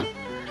me. Yeah.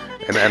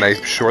 And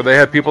I'm sure they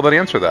had people that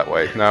answer that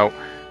way. Now,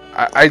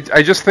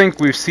 I just think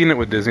we've seen it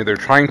with Disney. They're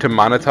trying to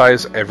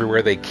monetize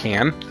everywhere they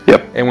can.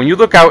 Yep. And when you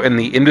look out, and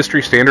the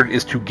industry standard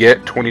is to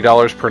get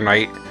 $20 per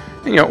night,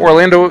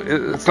 Orlando,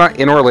 it's not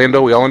in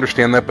Orlando, we all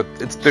understand that, but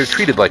they're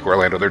treated like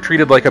Orlando. They're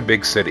treated like a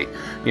big city.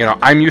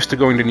 I'm used to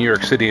going to New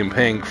York City and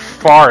paying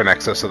far in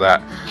excess of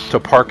that to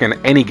park in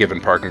any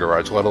given parking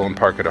garage, let alone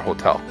park at a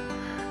hotel.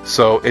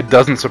 So it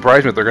doesn't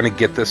surprise me that they're going to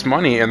get this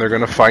money, and they're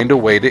going to find a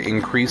way to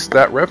increase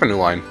that revenue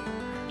line.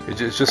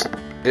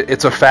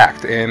 It's a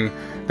fact, and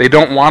they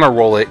don't want to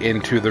roll it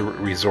into the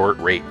resort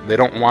rate. They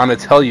don't want to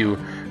tell you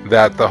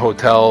that the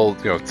hotel,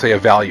 say a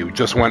value,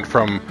 just went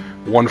from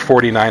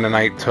 $149 a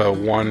night to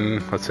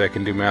let's say I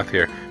can do math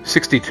here,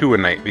 $62 a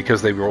night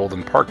because they rolled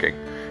in parking.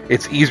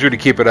 It's easier to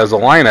keep it as a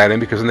line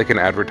item because then they can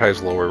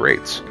advertise lower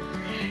rates.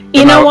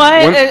 You know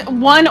what?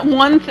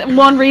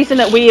 One reason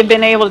that we have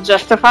been able to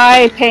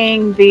justify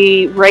paying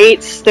the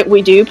rates that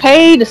we do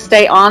pay to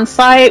stay on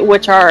site,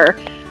 which are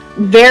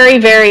very,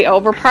 very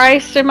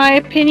overpriced, in my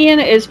opinion,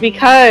 is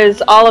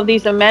because all of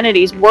these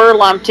amenities were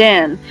lumped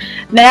in.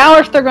 Now,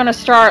 if they're going to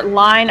start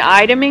line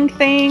iteming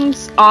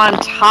things on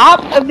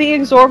top of the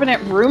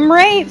exorbitant room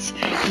rates,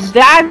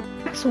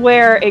 that's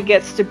where it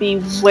gets to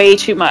be way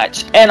too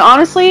much. And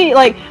honestly,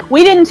 like,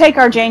 we didn't take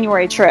our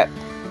January trip.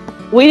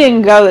 We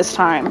didn't go this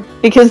time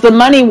because the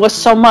money was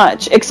so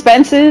much.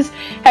 Expenses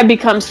had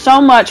become so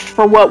much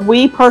for what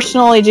we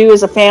personally do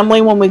as a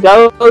family when we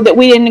go that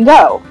we didn't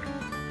go.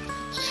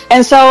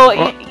 And so,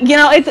 you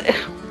know,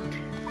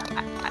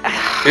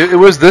 it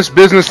was this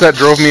business that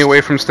drove me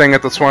away from staying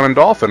at the Swan and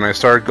Dolphin. I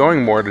started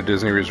going more to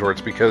Disney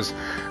resorts because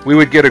we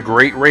would get a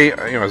great rate,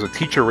 you know, as a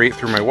teacher rate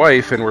through my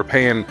wife, and we're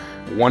paying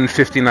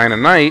 $159 a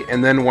night.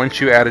 And then once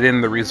you added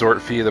in the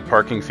resort fee, the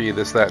parking fee,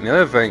 this, that, and the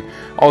other thing,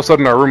 all of a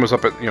sudden our room was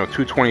up at, you know,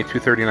 $220,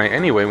 $230 a night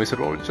anyway. And we said,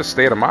 well, just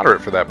stay at a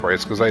moderate for that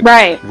price because I'd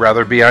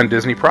rather be on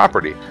Disney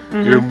property.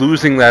 Mm-hmm. You're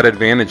losing that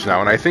advantage now,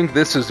 and I think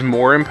this is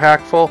more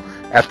impactful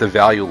at the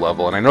value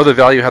level. And I know the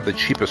value had the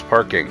cheapest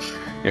parking.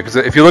 Because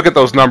if you look at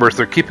those numbers,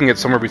 they're keeping it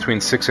somewhere between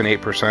 6 and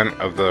 8%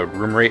 of the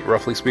room rate,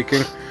 roughly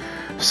speaking.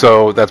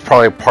 So that's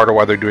probably part of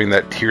why they're doing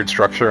that tiered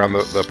structure on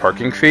the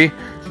parking fee.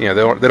 You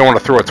know, they don't want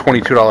to throw a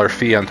 $22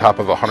 fee on top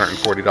of a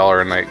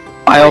 $140 a night.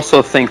 I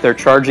also think they're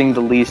charging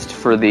the least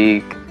for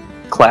the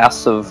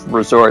class of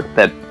resort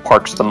that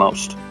parks the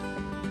most.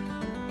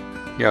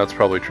 Yeah, that's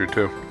probably true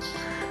too.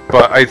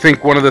 But I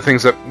think one of the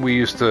things that we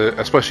used to,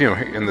 especially, you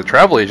know, in the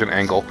travel agent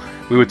angle,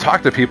 we would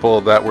talk to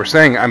people that were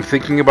saying, I'm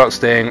thinking about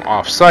staying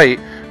off-site,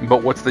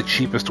 but what's the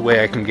cheapest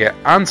way I can get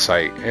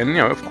on-site? And, you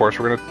know, of course,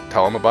 we're going to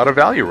tell them about a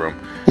value room.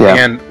 Yeah.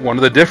 And one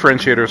of the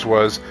differentiators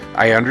was,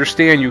 I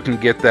understand you can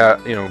get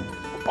that, you know,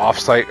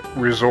 off-site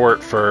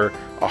resort for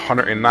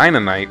 $109 a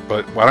night,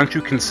 but why don't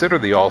you consider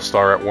the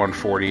All-Star at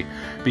 $140?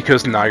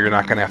 Because now you're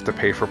not going to have to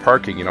pay for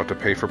parking. You don't have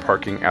to pay for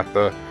parking at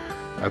the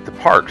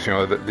parks. You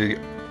know, the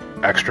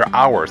extra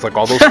hours, like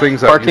all those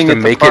things that used to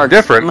make it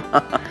different.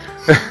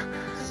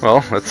 Well,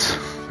 that's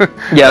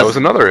that was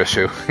another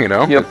issue, you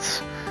know. Yep.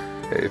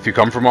 If you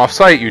come from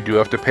off-site, you do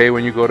have to pay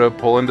when you go to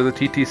pull into the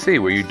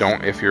TTC, where you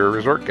don't if you're a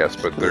resort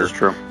guest. But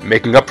they're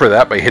making up for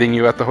that by hitting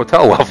you at the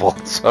hotel level.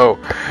 So,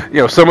 you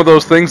know, some of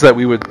those things that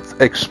we would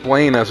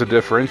explain as a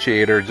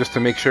differentiator, just to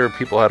make sure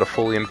people had a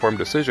fully informed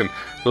decision,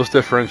 those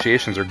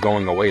differentiations are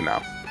going away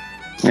now.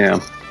 Yeah.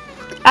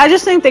 I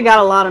just think they got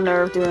a lot of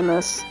nerve doing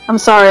this. I'm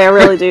sorry, I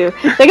really do.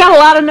 They got a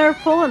lot of nerve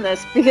pulling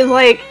this because,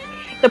 like,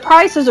 the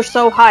prices are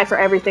so high for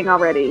everything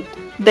already.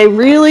 They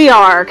really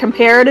are,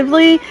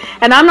 comparatively.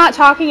 And I'm not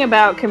talking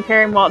about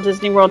comparing Walt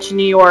Disney World to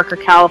New York or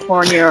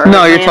California or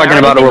No, you're talking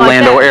about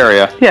Orlando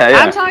area. Yeah, yeah.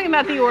 I'm talking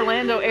about the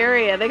Orlando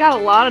area. They got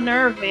a lot of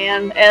nerve,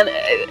 man.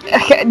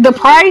 And the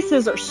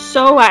prices are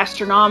so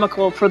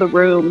astronomical for the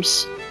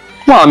rooms.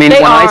 Well, I mean,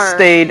 I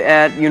stayed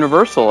at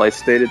Universal, I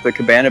stayed at the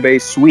Cabana Bay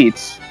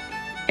Suites,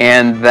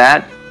 and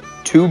that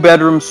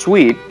 2-bedroom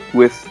suite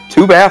with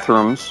 2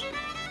 bathrooms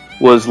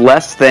was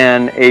less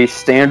than a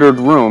standard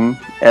room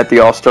at the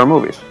All-Star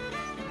Movies.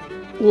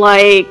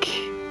 Like,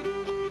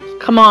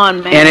 come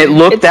on, man. And it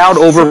looked out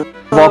over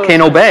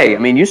Volcano Bay. I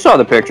mean, you saw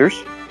the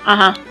pictures.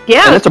 Uh-huh.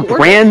 Yeah, and it's a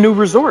brand new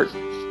resort.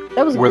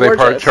 That was where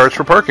gorgeous. They charge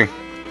for parking.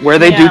 Where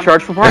they do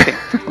charge for parking.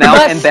 Now,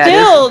 but and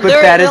still,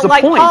 that is a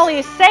like point. Polly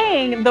is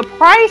saying, the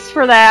price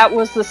for that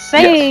was the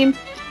same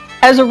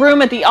as a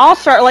room at the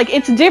All-Star. Like,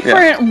 it's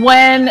different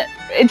when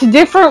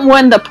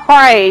the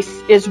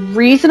price is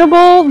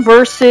reasonable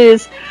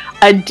versus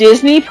a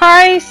Disney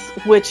price,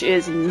 which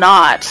is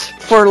not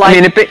for, like...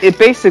 I mean, it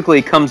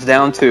basically comes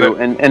down to,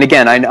 and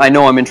again, I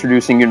know I'm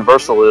introducing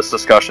Universal to this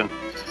discussion,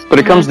 but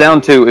it comes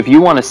down to, if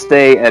you want to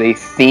stay at a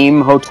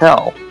theme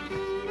hotel,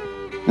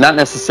 not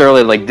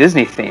necessarily like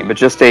Disney theme, but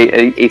just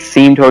a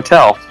themed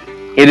hotel,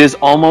 it is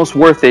almost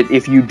worth it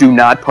if you do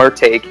not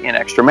partake in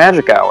extra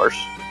magic hours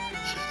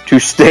to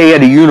stay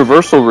at a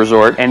Universal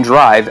resort and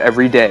drive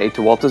every day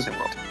to Walt Disney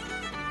World.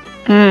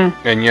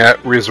 And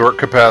yet, resort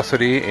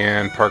capacity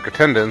and park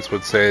attendance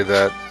would say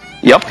that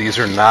these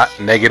are not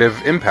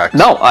negative impacts.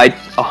 No, I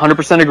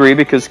 100% agree,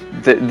 because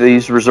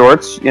these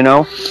resorts, you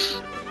know,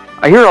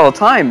 I hear all the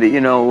time that,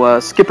 you know,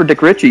 Skipper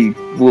Dick Ritchie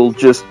will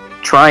just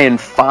try and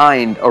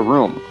find a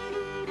room,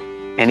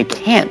 and he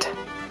can't.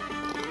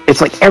 It's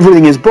like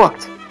everything is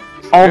booked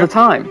all the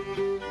time.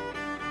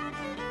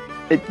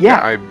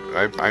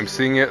 I'm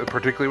seeing it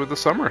particularly with the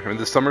summer. I mean,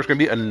 this summer's going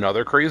to be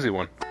another crazy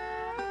one.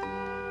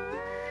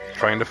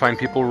 Trying to find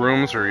people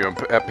rooms, or, you know,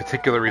 at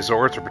particular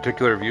resorts or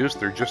particular views,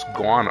 they're just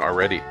gone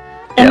already.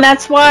 And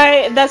that's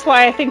why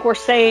I think we're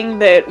saying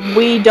that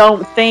we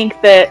don't think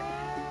that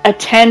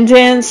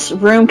attendance,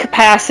 room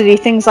capacity,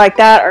 things like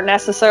that are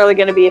necessarily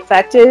going to be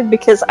affected,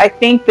 because I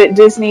think that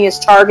Disney is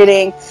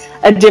targeting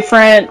a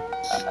different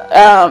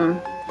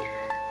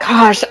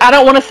I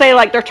don't want to say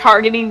like they're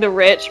targeting the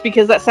rich,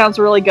 because that sounds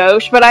really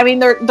gauche, but I mean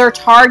they're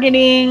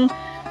targeting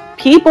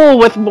people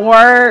with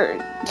more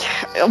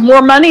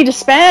money to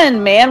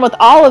spend, man, with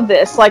all of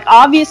this. Like,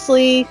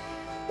 obviously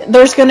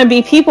there's going to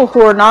be people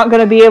who are not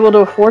going to be able to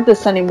afford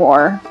this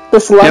anymore,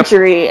 this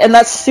luxury, and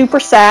that's super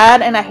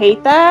sad, and I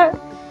hate that.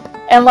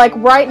 And like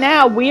right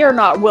now, we are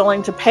not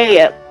willing to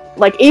pay it.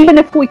 Like even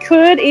if we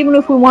could, even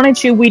if we wanted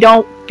to, we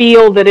don't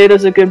feel that it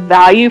is a good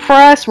value for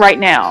us right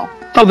now.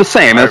 Oh, the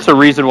same. That's the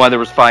reason why there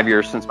was 5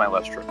 years since my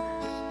last trip.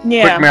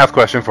 Yeah. Quick math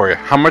question for you.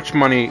 How much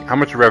revenue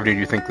do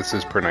you think this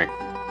is per night?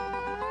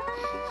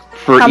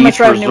 For How much each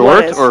revenue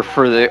what resort is? or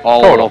for the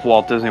all Total. of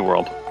Walt Disney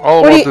World? All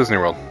of What do Walt you- Disney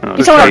World. You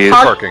Just talking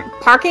about parking.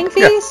 parking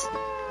fees?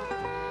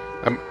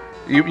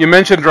 You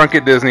mentioned Drunk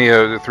at Disney,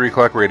 the 3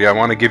 o'clock radio. I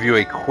want to give you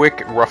a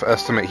quick, rough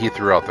estimate he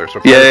threw out there. So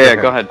Yeah.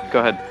 Go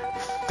ahead.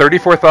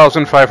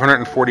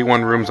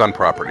 34,541 rooms on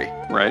property.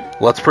 Right.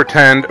 Let's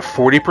pretend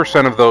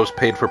 40% of those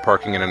paid for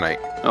parking in a night.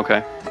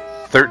 Okay.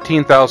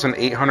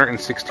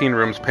 13,816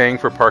 rooms paying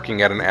for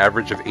parking at an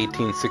average of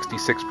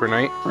 $18.66 per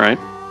night. Right.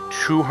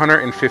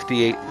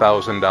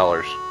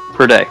 $258,000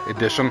 Per day.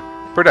 addition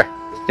per day.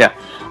 Yeah.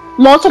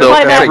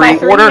 Multiply So that by every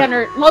quarter-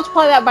 300.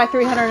 Multiply that by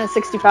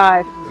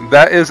 365.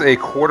 That is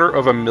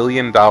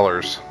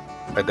 $250,000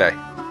 a day.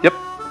 Yep.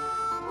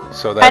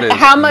 So that And is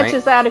how much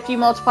is that if you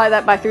multiply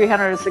that by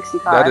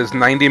 365? that is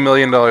 $90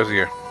 million a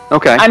year.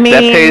 Okay. I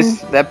mean-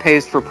 that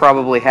pays for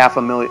probably half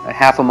a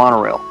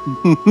monorail.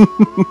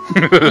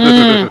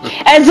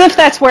 As if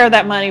that's where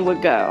that money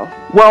would go.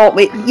 Well,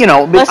 you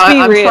know, Let's be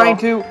I'm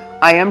real.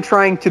 I am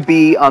trying to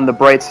be on the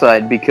bright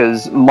side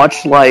because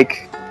much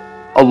like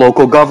a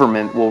local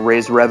government will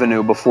raise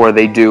revenue before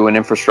they do an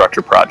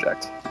infrastructure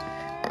project.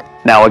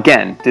 Now,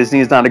 again, Disney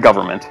is not a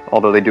government,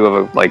 although they do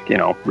have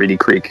Reedy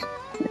Creek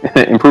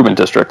Improvement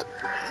District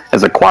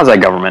as a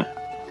quasi-government.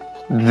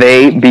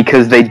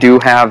 Because they do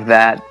have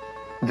that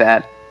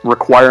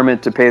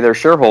requirement to pay their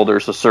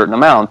shareholders a certain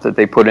amount that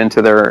they put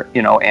into their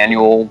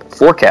annual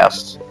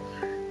forecasts.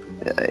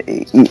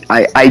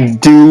 I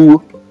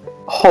do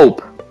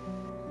hope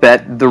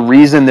that the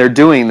reason they're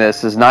doing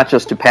this is not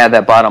just to pad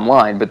that bottom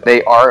line, but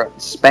they are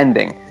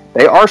spending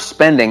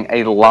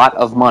a lot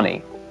of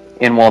money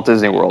in Walt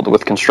Disney World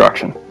with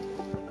construction.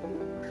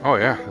 Oh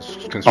yeah, this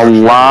is A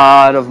construction.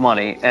 lot of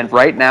money. And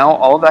right now,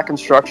 all of that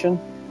construction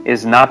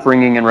is not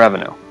bringing in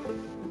revenue.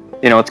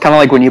 It's kind of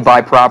like when you buy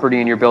property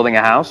and you're building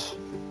a house.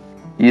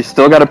 You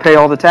still got to pay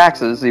all the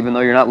taxes, even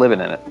though you're not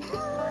living in it.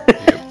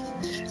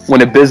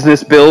 When a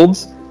business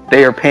builds,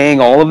 they are paying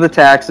all of the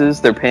taxes,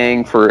 they're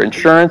paying for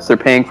insurance, they're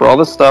paying for all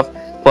this stuff,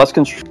 plus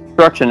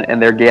construction,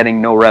 and they're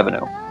getting no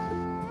revenue.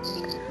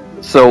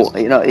 So,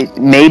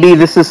 maybe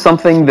this is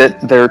something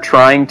that they're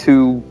trying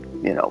to,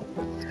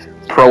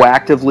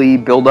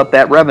 proactively build up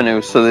that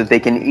revenue so that they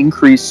can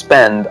increase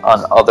spend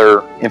on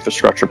other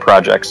infrastructure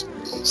projects,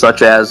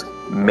 such as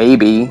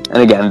maybe, and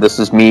again, this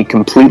is me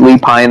completely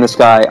pie in the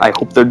sky, I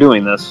hope they're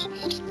doing this,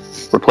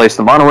 replace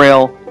the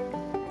monorail,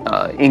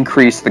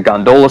 increase the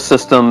gondola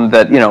system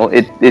that,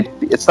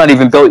 it's not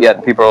even built yet,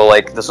 and people are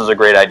like, this is a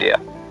great idea.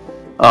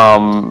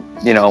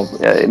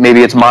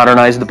 Maybe it's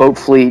modernize the boat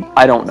fleet,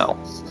 I don't know.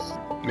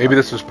 Maybe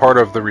this is part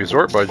of the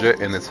resort budget,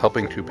 and it's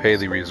helping to pay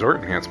the resort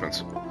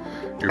enhancements.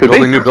 You're Could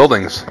building be. new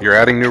buildings. You're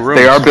adding new rooms.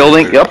 They are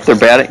building, they're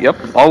bad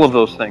at, all of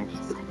those things.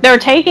 They're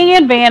taking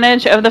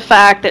advantage of the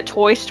fact that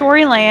Toy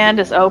Story Land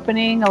is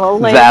opening a little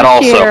later That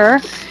this also. year.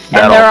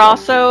 That And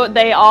also.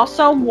 they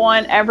also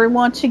want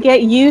everyone to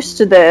get used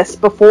to this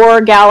before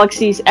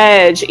Galaxy's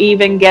Edge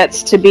even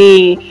gets to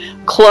be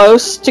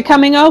close to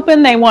coming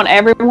open. They want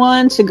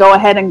everyone to go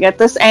ahead and get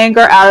this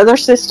anger out of their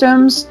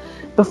systems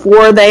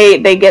before they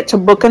get to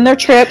booking their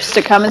trips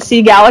to come and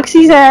see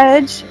Galaxy's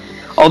Edge.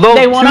 Although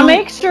They want to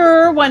make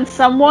sure when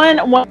someone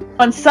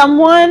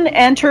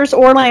enters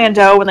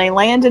Orlando, when they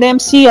land at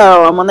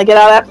MCO, and when they get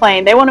out of that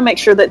plane, they want to make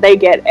sure that they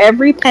get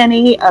every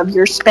penny of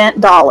your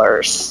spent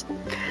dollars.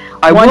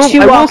 Once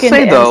you walk into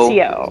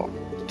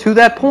MCO. To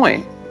that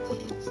point,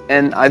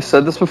 and I've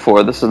said this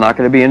before, this is not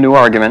going to be a new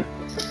argument.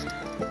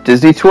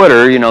 Disney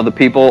Twitter,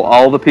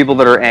 all the people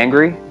that are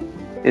angry,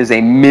 is a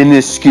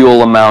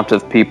minuscule amount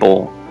of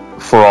people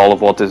for all of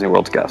Walt Disney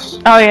World's guests.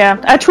 Oh yeah,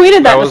 I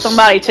tweeted that to was-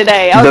 somebody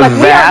today. I was The like,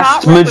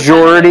 vast we are not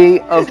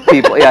majority of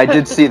people. Yeah, I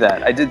did see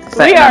that. I did.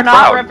 We and are I'm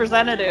not proud.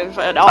 representative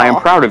at all. I am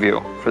proud of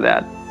you for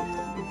that.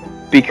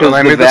 Because Well,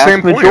 I the made the vast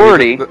same point.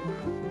 majority.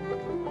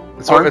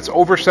 It's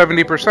over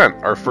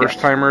 70% are first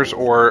timers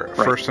or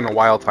first in a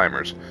while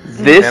timers.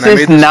 This And I is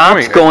made this not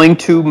point. going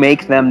to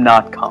make them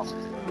not come.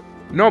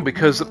 No,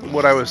 because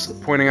what I was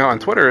pointing out on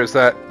Twitter is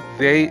that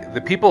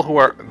the people who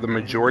are the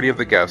majority of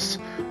the guests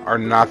are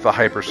not the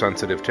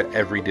hypersensitive to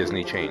every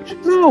Disney change.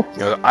 No.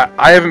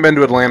 I haven't been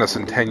to Atlantis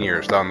in 10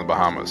 years down in the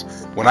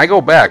Bahamas. When I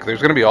go back, there's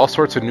going to be all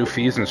sorts of new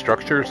fees and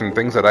structures and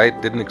things that I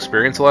didn't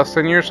experience the last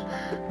 10 years,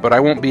 but I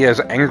won't be as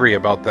angry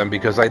about them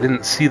because I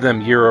didn't see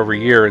them year over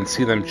year and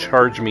see them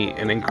charge me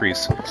an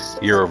increase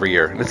year over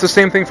year. And it's the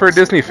same thing for a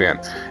Disney fan.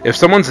 If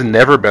someone's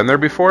never been there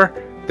before,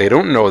 they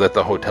don't know that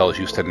the hotels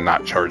used to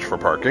not charge for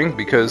parking,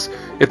 because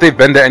if they've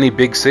been to any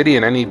big city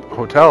in any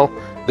hotel,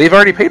 they've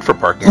already paid for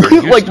parking. They're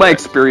used Like to my it.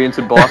 experience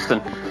in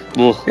Boston.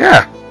 Ugh.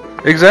 Yeah,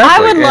 exactly. I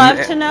would And-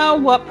 love to know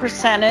what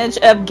percentage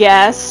of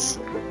guests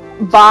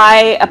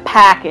buy a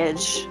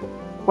package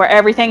where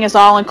everything is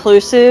all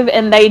inclusive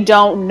and they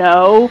don't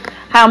know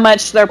how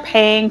much they're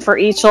paying for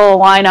each little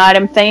line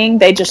item thing.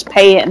 They just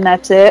pay it and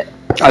that's it.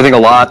 I think a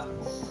lot.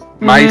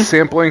 My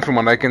sampling, from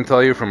what I can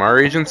tell you from our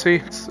agency,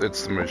 it's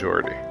the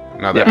majority.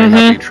 Now that may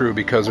not be true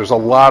because there's a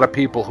lot of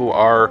people who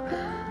are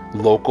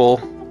local,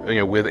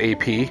 with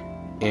AP,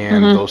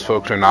 and those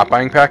folks are not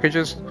buying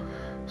packages.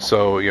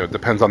 So it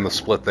depends on the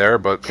split there,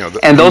 but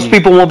and those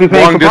people won't be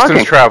paying long for distance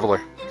parking.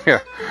 traveler. Yeah,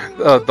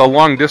 the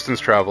long distance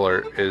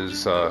traveler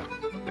is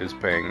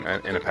paying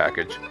in a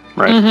package.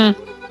 Right.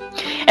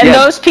 And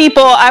those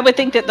people, I would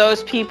think that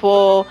those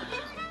people,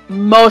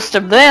 most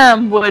of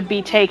them would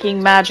be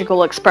taking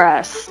Magical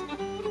Express.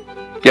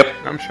 Yep.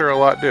 I'm sure a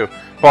lot do.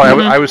 Well,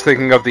 I was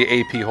thinking of the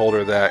AP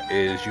holder that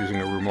is using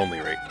a room only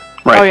rate.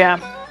 Right. Oh yeah.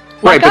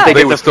 Right, but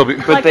They would still be.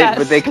 Like us.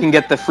 but they can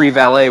get the free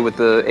valet with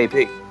the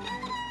AP.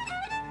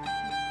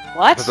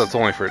 What? But that's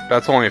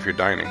only if you're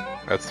dining.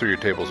 That's through your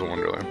tables in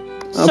Wonderland.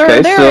 Sir,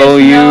 Okay, there so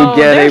is you no,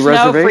 get a there's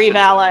no free reservation.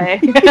 valet.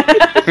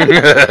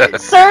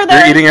 Sir, there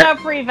You're is eating no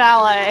free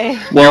valet.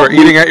 You're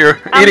eating at your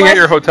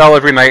Unless- hotel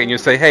every night, and you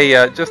say, "Hey,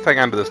 just hang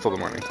on to this till the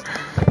morning."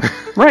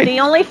 Right. The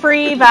only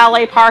free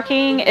valet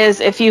parking is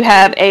if you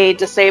have a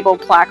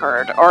disabled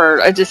placard or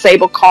a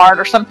disabled card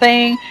or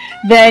something,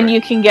 then you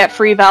can get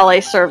free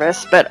valet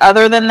service. But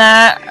other than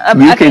that,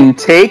 You I can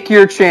take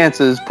your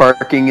chances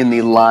parking in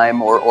the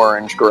lime or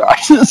orange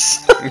garages.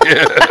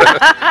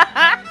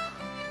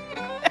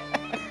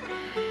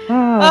 So,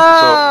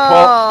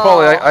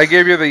 Paulie, I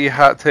gave you the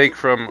hot take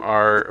from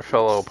our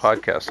fellow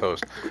podcast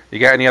host. You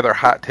got any other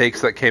hot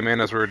takes that came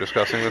in as we were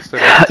discussing this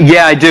today?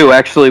 Yeah, I do,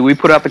 actually. We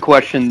put out the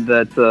question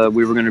that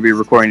we were going to be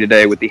recording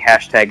today with the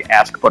hashtag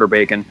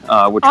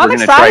AskButterBacon, which I'm we're going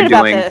to try excited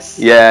about doing. this.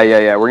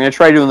 Yeah. We're going to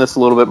try doing this a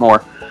little bit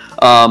more.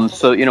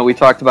 So, we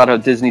talked about how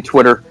Disney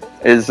Twitter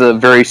is a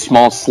very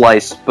small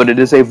slice, but it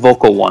is a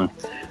vocal one.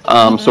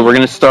 So we're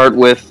going to start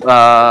with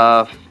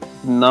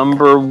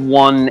number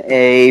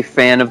 1A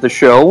fan of the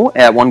show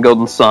at One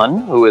Golden Sun,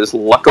 who is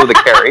Lucko the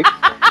Carry.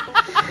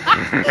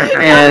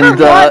 And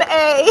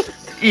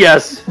 1A.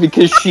 yes,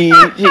 because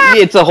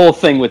it's a whole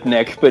thing with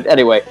Nick. But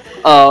anyway,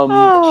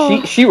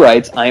 she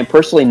writes, "I am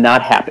personally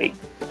not happy.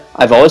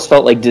 I've always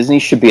felt like Disney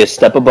should be a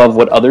step above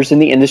what others in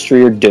the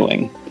industry are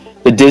doing.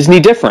 The Disney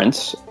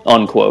difference,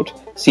 unquote,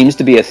 seems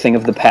to be a thing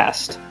of the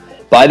past.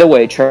 By the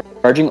way,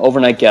 charging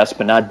overnight guests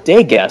but not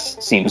day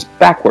guests seems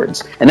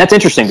backwards." And that's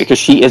interesting because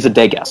she is a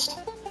day guest.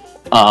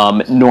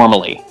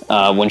 Normally,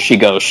 when she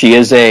goes, she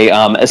is a,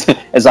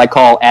 as I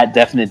call at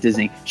Definite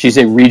Disney, she's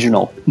a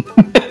regional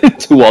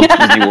to Walt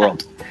Disney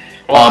World.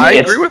 Well, I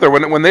agree with her.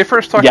 When they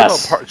first talked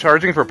Yes. about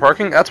charging for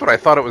parking, that's what I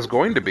thought it was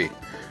going to be.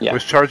 Yeah.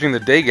 Was charging the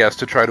day guests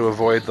to try to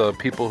avoid the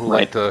people who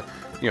like Right.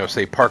 to,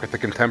 say, park at the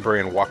Contemporary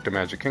and walk to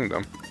Magic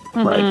Kingdom.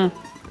 Right.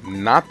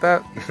 Not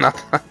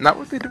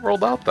what they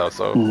rolled out though.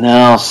 So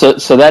No,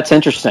 so that's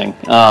interesting.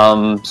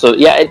 So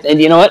yeah, and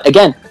you know what?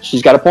 Again,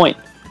 she's got a point.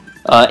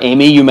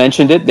 Amy, you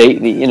mentioned it. They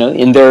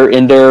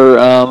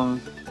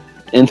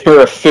in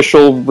their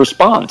official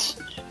response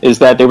is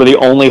that they were the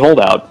only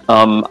holdout.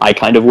 I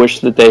kind of wish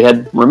that they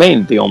had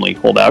remained the only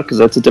holdout because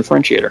that's a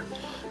differentiator,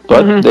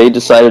 but they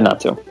decided not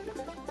to.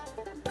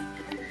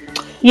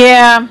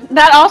 Yeah,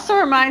 that also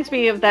reminds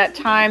me of that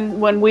time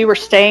when we were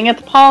staying at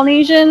the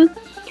Polynesian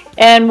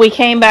and we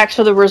came back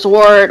to the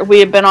resort. We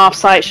had been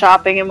off-site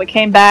shopping and we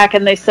came back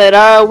and they said,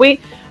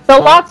 the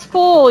lot's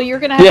full. You're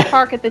going to have to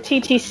park at the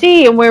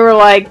TTC. And we were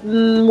like,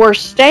 we're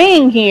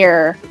staying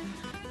here.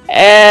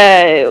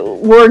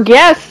 We're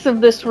guests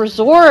of this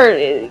resort.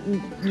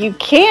 You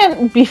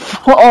can't be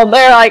full. And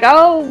they're like,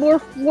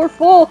 we're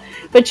full.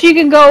 But you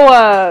can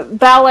go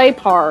valet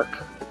park.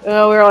 We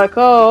were like,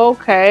 oh,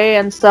 okay.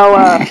 And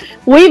so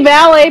we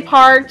valet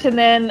parked, and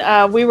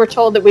then we were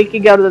told that we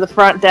could go to the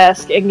front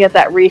desk and get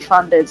that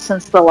refunded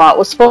since the lot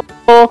was full.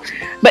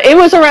 But it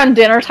was around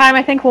dinner time,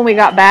 I think, when we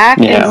got back.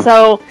 Yeah. And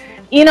so,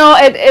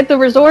 at the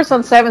resorts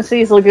on Seven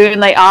Seas Lagoon,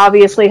 they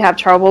obviously have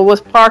trouble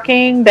with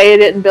parking. They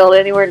didn't build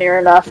anywhere near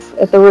enough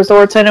at the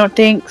resorts, I don't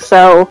think.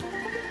 So,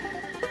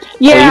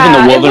 yeah. Or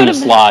even the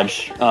Wilderness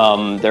Lodge.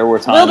 There were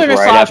times Wilderness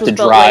where I'd Lodge have was to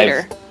built drive.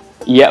 later.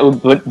 Yeah,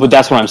 but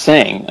that's what I'm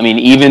saying. I mean,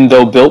 even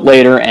though built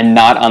later and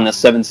not on the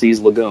Seven Seas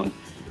Lagoon,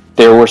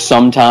 there were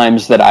some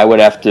times that I would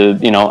have to,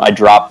 I'd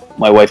drop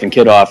my wife and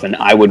kid off and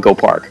I would go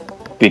park.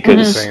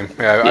 Because, same.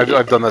 Yeah,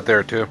 I've done that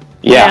there too.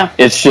 yeah,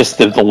 it's just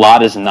that the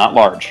lot is not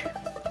large.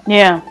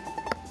 Yeah.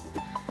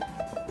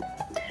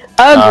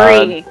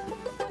 Agree.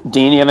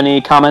 Dean, you have any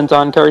comment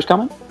on Carrie's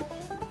comment?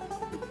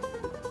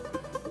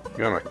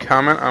 You want to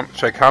comment?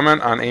 Should I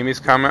comment on Amy's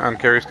comment on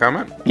Carrie's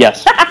comment?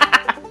 Yes.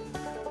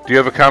 Do you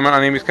have a comment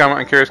on Amy's comment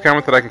on Carrie's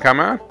comment that I can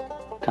comment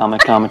on?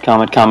 Comment.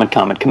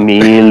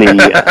 Camellia.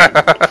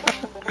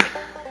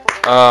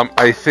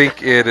 I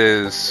think it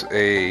is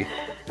a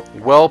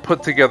well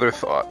put together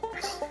thought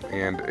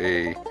and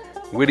a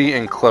witty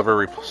and clever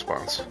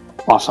response.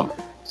 Awesome.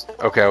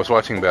 Okay, I was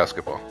watching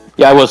basketball.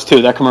 Yeah, I was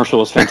too. That commercial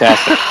was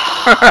fantastic.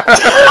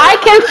 I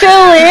can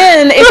fill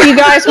in if you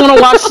guys want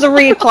to watch the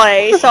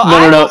replay. So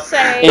I will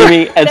say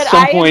Amy, at that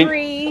some I point,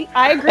 agree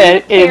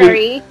with Amy,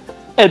 Carrie.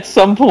 at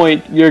some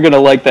point, you're going to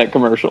like that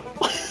commercial.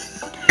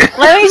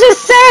 Let me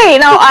just say,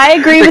 no, I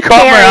agree with caught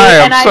my Carrie,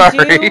 eye, and I'm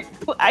sorry.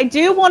 I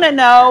do want to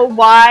know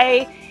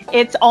why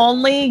it's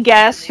only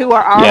guests who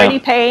are already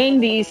paying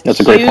these That's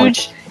a great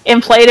huge point.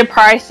 inflated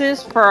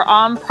prices for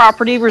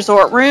on-property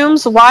resort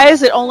rooms. Why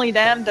is it only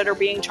them that are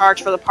being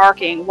charged for the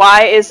parking?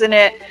 Why isn't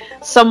it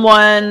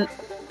someone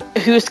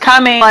who's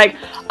coming like,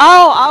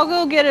 oh, I'll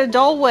go get a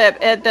Dole Whip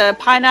at the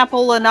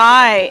Pineapple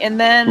Lanai, and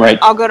then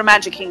I'll go to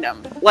Magic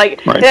Kingdom.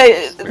 Like,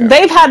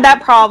 they've had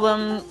that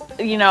problem,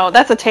 you know,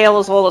 that's a tale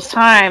as old as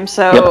time.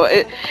 So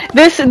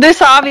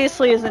this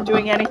obviously isn't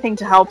doing anything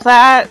to help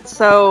that.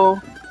 So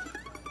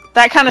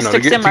that kind of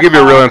sticks in my To give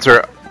you a real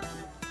answer,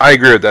 I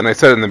agree with that, and I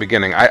said it in the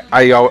beginning.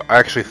 I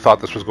actually thought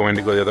this was going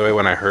to go the other way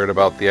when I heard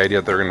about the idea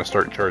that they're going to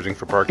start charging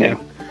for parking.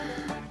 Yeah.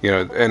 You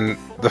know, and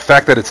the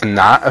fact that it's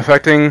not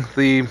affecting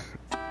the,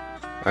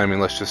 I mean,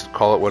 let's just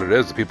call it what it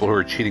is, the people who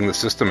are cheating the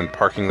system and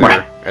parking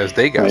there as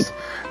day guests.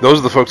 Those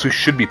are the folks who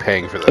should be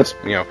paying for this.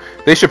 You know,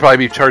 they should probably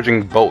be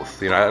charging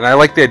both. You know, and I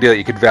like the idea that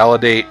you could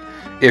validate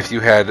if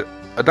you had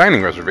a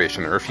dining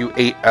reservation or if you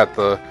ate at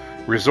the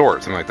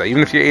resort, something like that.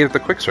 Even if you ate at the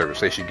quick service,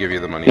 they should give you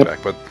the money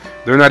back. But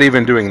they're not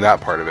even doing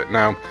that part of it.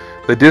 Now,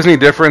 the Disney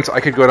difference, I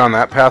could go down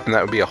that path, and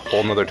that would be a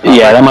whole nother topic.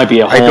 Yeah, that might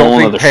be a whole other I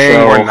don't think paying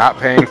show. or not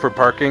paying for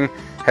parking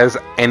has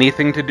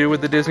anything to do with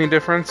the Disney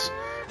difference.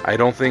 I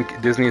don't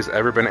think Disney has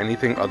ever been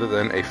anything other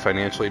than a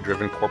financially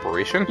driven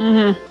corporation.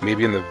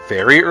 Maybe in the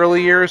very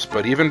early years,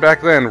 but even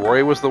back then,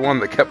 Roy was the one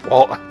that kept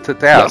Walt to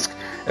task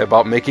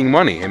about making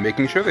money and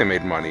making sure they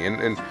made money.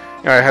 And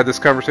you know, I had this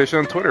conversation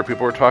on Twitter.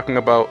 People were talking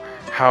about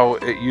how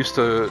it used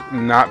to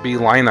not be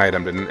line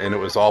itemed and it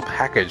was all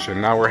packaged,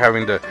 and now we're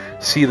having to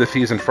see the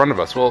fees in front of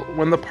us. Well,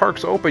 when the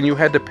parks open, you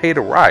had to pay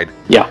to ride.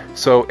 Yeah.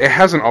 So it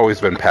hasn't always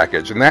been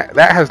packaged, and that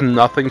has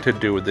nothing to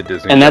do with the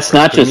Disney. And that's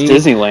not just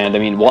Disneyland. I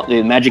mean,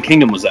 the Magic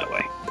Kingdom was that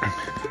way.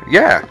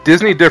 Yeah,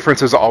 Disney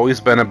difference has always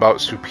been about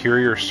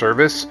superior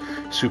service,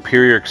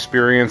 superior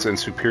experience, and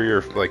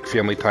superior like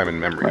family time and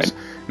memories.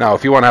 Now,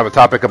 if you want to have a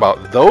topic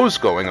about those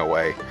going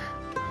away,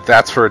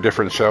 that's for a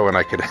different show, and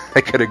I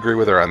could agree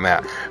with her on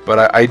that.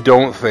 But I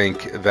don't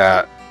think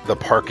that the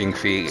parking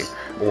fee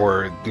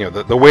or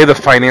the way the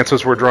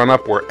finances were drawn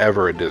up were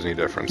ever a Disney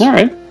difference. All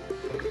right.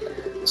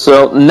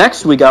 So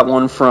next we got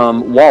one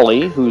from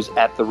Wally, who's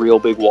at the Real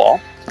Big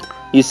Wall.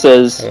 He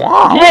says,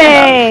 "Wow,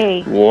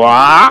 hey,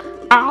 wow."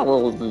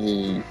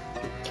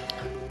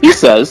 He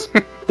says,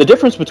 the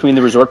difference between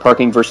the resort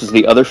parking versus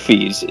the other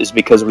fees is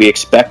because we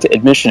expect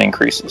admission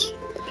increases.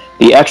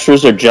 The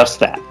extras are just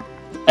that.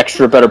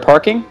 Extra better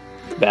parking,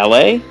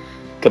 valet,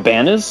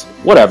 cabanas,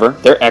 whatever.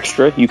 They're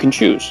extra, you can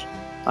choose.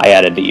 I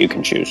added that you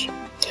can choose.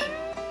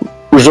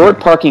 Resort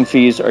parking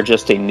fees are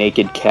just a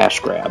naked cash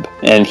grab.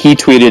 And he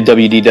tweeted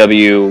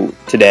WDW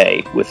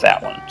today with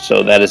that one.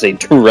 So that is a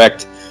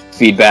direct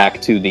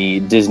feedback to the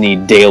Disney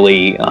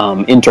Daily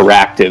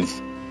interactive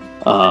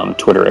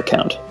Twitter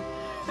account.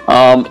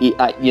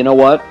 You know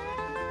what?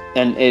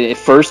 And at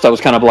first I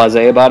was kind of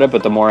blasé about it,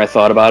 but the more I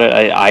thought about it,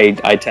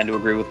 I tend to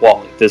agree with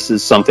Wally. This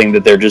is something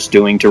that they're just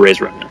doing to raise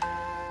revenue.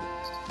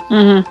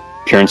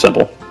 Pure and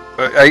simple.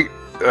 I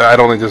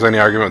don't think there's any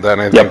argument with that.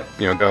 And I think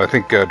I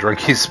think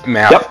Drunky's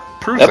math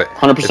proves it.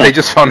 100%. They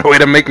just found a way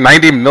to make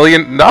 $90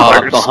 million.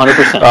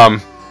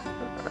 100%.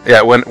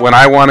 Yeah, when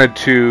I wanted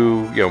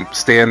to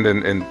stand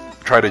and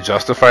try to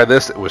justify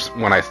this, it was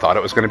when I thought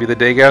it was going to be the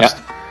day guest.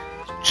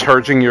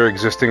 Charging your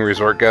existing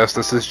resort guests,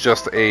 this is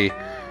just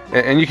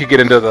and you could get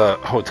into the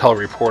hotel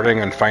reporting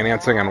and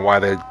financing on why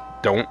they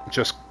don't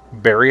just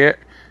bury it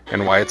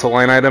and why it's a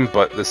line item,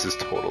 but this is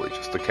totally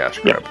just a cash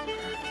grab.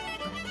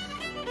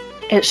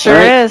 It sure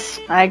is.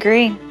 I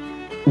agree.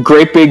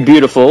 Great Big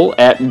Beautiful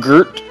at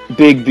Gert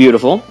Big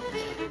Beautiful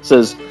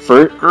says,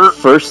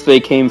 first they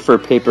came for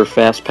paper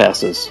fast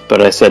passes,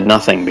 but I said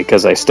nothing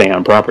because I stay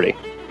on property.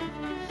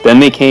 Then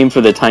they came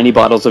for the tiny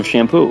bottles of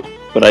shampoo,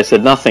 but I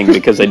said nothing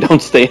because I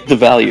don't stay at the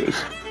values.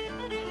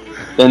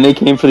 Then they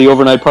came for the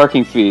overnight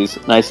parking fees,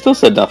 and I still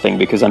said nothing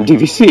because I'm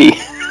DVC.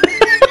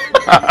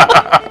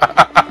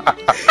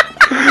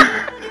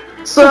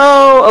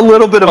 So, a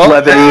little bit of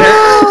levity.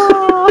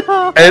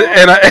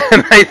 and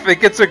I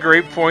think it's a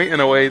great point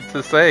in a way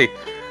to say,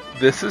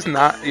 this is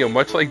not,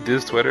 much like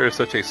Diz Twitter is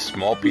such a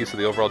small piece of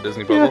the overall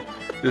Disney puzzle,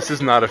 this is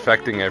not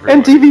affecting everyone.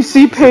 And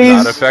DVC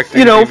pays,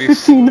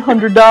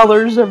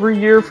 $1,500 every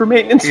year for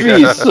maintenance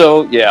fees,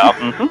 so,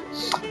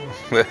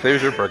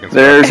 There's your parking spot.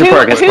 There's your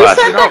parking spot.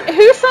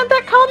 Who sent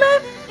that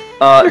comment?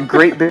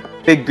 Great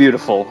Big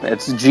Beautiful.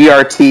 It's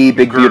GRT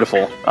Big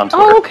Beautiful on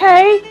Twitter. Oh,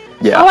 okay.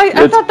 Yeah. Oh,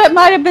 I thought that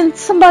might have been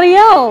somebody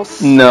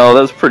else. No,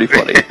 that's pretty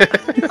funny.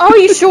 Oh,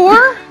 you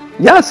sure?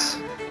 Yes.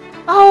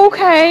 Oh,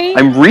 okay.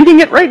 I'm reading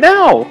it right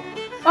now.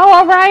 Oh,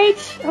 all right.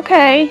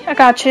 Okay, I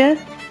got you.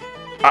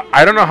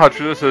 I don't know how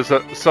true this is.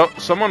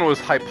 Someone was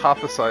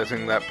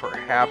hypothesizing that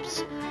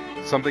perhaps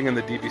something in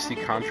the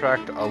DVC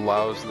contract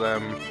allows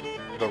them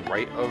the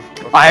right of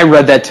I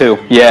read that too.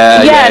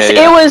 Yeah. Yes,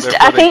 yeah. It was.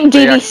 Therefore, I think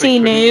they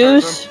DVC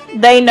News.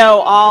 They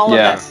know all of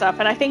that stuff,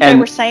 and I think they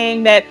were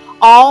saying that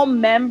all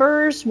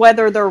members,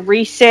 whether they're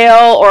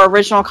resale or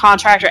original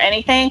contract or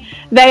anything,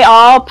 they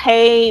all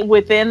pay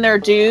within their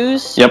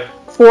dues. Yep.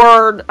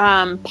 toward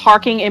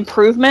parking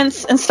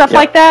improvements and stuff Yep.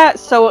 like that,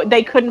 so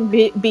they couldn't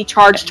be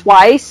charged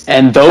twice.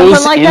 And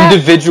those Something like that.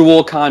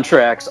 individual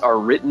contracts are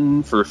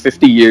written for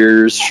 50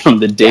 years from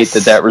the date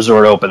that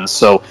resort opens.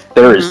 So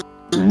there is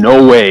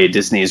no way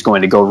Disney is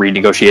going to go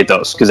renegotiate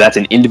those, because that's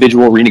an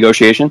individual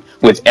renegotiation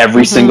with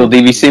every single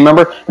DVC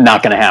member.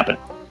 Not going to happen.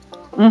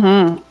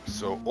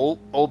 So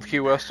old Key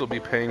West will be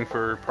paying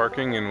for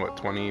parking in what,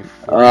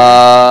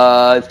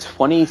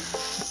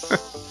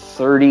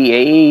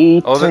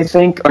 2038, Oh, I that's-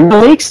 think. Or no,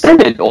 they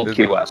extended Old Did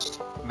Key they?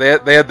 West. They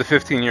had the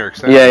 15-year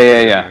extension.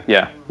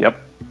 Yeah.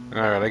 Yep.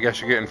 All right, I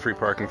guess you're getting free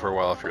parking for a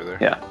while if you're there.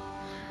 Yeah.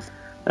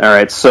 All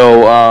right.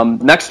 So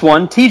next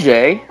one,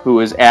 TJ, who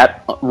is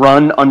at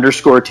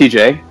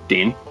run_TJ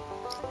Dean.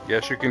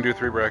 Yes, you can do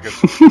 3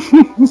 brackets.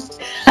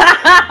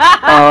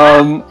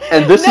 And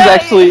this is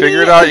actually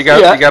Figure it out. You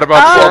got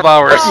about 12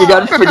 hours. You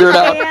got to figure it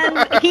out.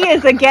 And he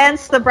is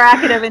against the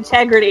bracket of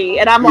integrity,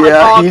 and I'm like Yeah,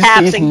 all he's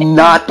caps.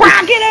 not-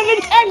 bracket of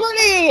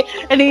integrity,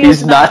 and he's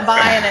He's not not-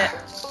 buying it.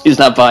 He's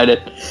not buying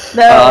it.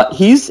 No.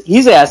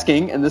 He's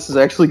asking, and this is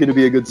actually going to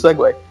be a good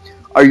segue.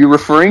 Are you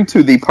referring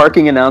to the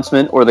parking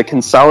announcement or the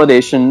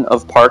consolidation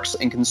of parks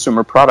and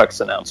consumer products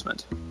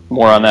announcement?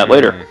 More on that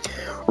later.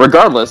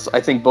 Regardless,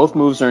 I think both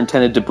moves are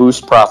intended to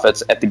boost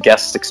profits at the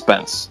guest's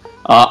expense.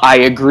 I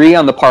agree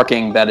on the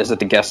parking that is at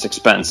the guest's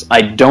expense.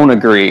 I don't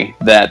agree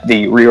that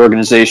the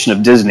reorganization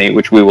of Disney,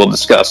 which we will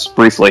discuss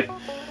briefly,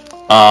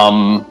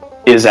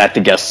 is at the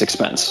guest's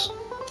expense.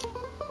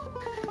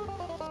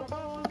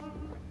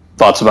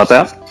 Thoughts about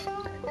that?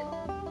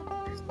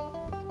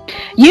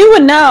 You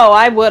would know,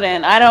 I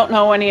wouldn't. I don't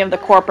know any of the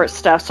corporate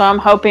stuff, so I'm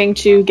hoping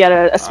to get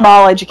a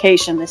small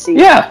education this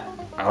evening. Yeah.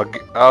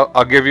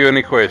 I'll give you an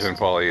equation,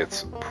 Paulie.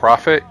 It's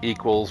profit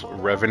equals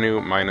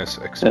revenue minus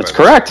expense. That's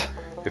correct.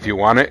 If you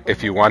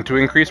want to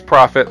increase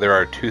profit, there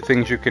are 2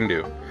 things you can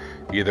do.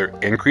 Either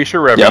increase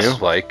your revenue, Yes.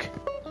 like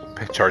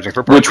charging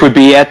for parking, Which would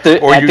be at the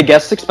you-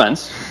 guest's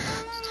expense,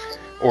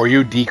 or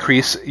you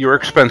decrease your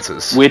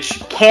expenses,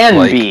 which can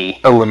like be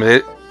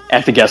eliminate,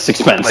 at the guest's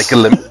expense.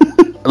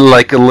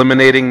 like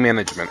eliminating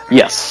management.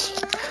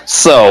 Yes.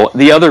 So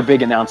the other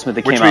big announcement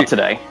that Which came out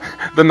today.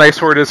 The nice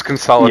word is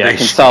consolidation. Yeah,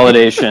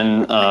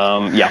 consolidation.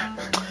 Yeah.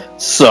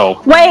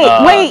 So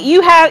Wait,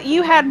 you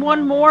had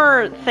one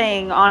more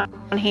thing on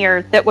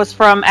here that was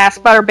from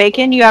Ask Butter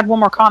Bacon. You had one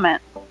more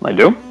comment. I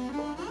do.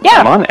 Yeah.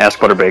 Come on, Ask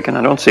Butter Bacon.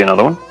 I don't see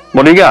another one.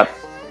 What do you got?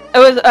 It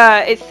was.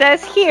 It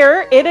says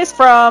here. It is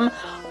from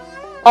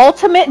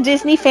Ultimate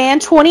Disney Fan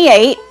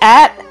 28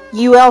 at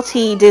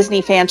ULT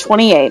Disney Fan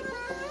 28.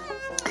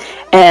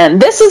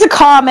 And this is a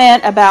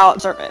comment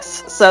about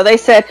service. So they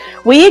said,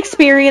 we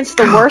experienced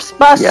the worst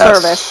bus Yes.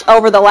 service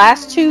over the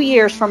last 2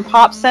 years from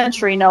Pop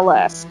Century, no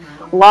less.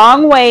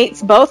 Long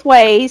waits both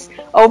ways,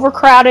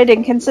 overcrowded,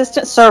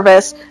 inconsistent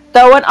service,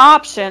 though an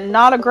option,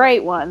 not a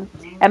great one.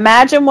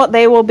 Imagine what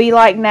they will be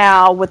like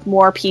now with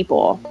more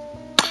people.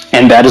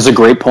 And that is a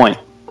great point.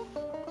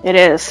 It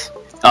is.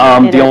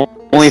 The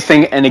only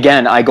thing, and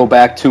again, I go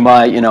back to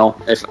my,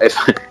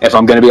 if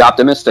I'm going to be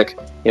optimistic,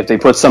 if they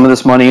put some of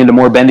this money into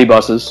more bendy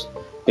buses,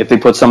 if they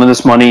put some of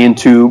this money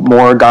into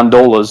more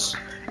gondolas,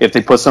 if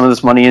they put some of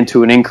this money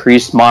into an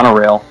increased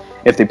monorail,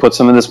 if they put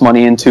some of this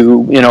money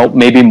into,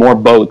 maybe more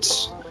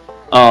boats,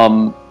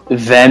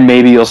 then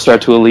maybe you'll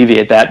start to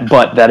alleviate that.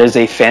 But that is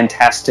a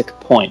fantastic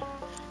point.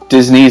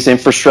 Disney's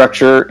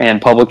infrastructure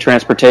and public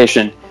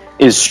transportation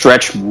is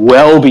stretched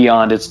well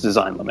beyond its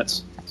design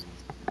limits.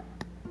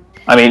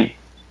 I mean...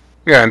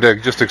 Yeah, and to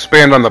just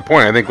expand on the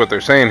point, I think what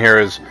they're saying here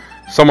is,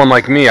 someone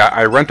like me,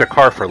 I rent a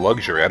car for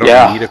luxury. I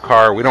don't need a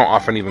car. We don't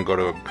often even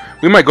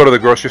we might go to the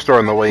grocery store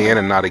on the way in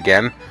and not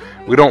again.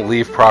 We don't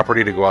leave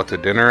property to go out to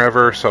dinner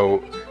ever,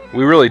 so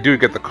we really do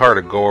get the car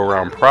to go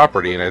around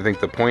property, and I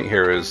think the point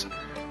here is,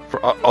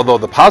 although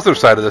the positive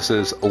side of this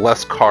is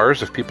less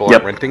cars if people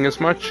aren't renting as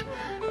much,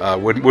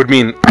 would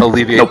mean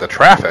alleviate the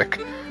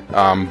traffic,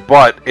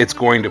 but it's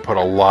going to put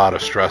a lot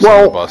of stress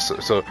on the bus.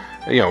 So,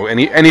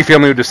 any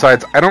family who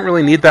decides, I don't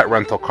really need that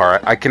rental car,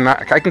 I can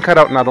cut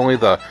out not only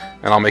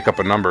and I'll make up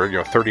a number,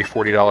 $30,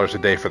 $40 a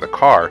day for the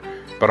car,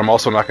 but I'm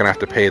also not going to have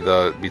to pay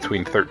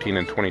between $13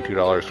 and $22,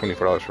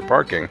 $24 for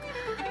parking.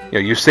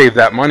 You save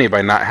that money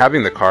by not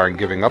having the car and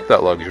giving up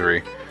that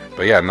luxury.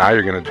 But yeah, now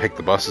you're going to take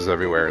the buses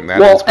everywhere, and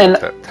that is going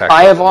to tax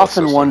I up have the bus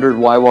often system. wondered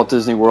why Walt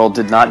Disney World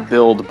did not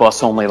build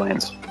bus-only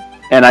lanes.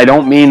 And I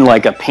don't mean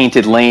like a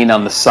painted lane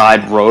on the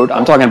side road.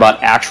 I'm talking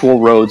about actual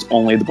roads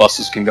only the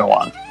buses can go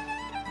on.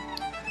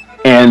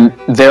 And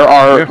there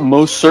are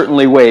most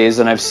certainly ways,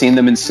 and I've seen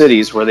them in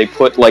cities, where they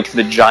put like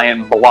the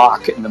giant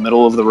block in the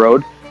middle of the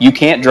road. You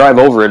can't drive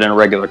over it in a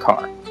regular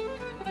car.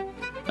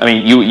 I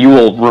mean, you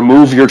will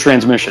remove your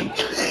transmission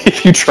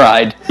if you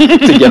tried to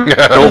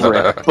get over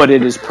it. But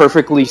it is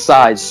perfectly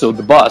sized so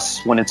the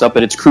bus, when it's up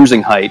at its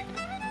cruising height,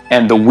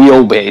 and the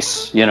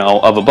wheelbase,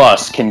 of a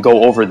bus can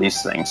go over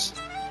these things.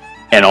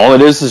 And all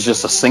it is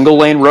just a single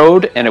lane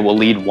road, and it will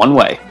lead one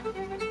way.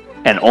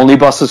 And only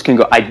buses can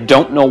go. I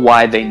don't know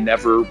why they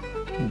never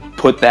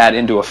put that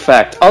into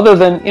effect, other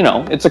than,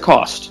 it's a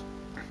cost.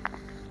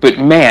 But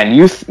man,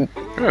 you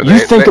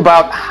think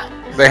about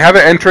They have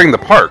it entering the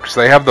parks.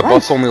 They have the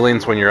bus-only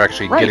lanes when you're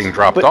actually Right. getting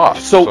dropped But- off.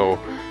 so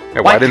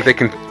Why didn't they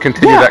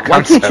continue that why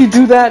concept? can't you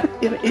do that?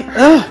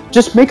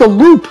 Just make a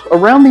loop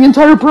around the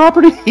entire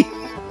property.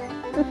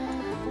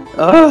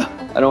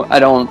 I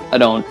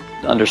don't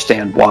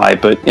understand why,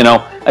 but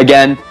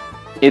again,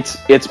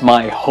 it's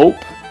my hope.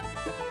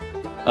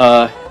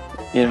 Call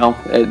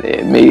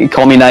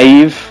me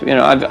naive.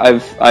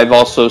 I've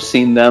also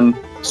seen them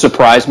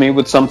surprise me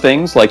with some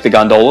things, like the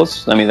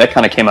gondolas. I mean, that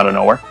kind of came out of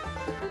nowhere.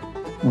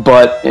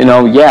 But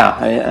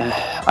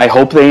I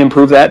hope they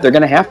improve that. They're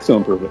going to have to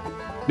improve it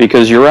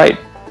because you're right.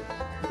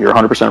 You're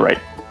 100% right.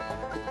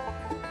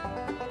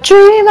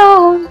 Dream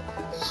on.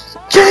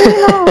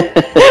 Dream on.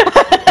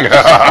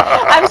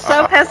 I'm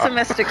so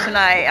pessimistic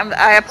tonight.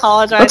 I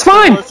apologize That's to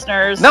fine. the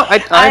listeners. No,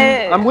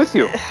 I'm with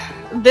you.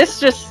 This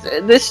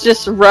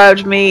just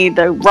rubbed me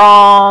the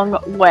wrong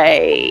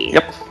way.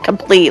 Yep.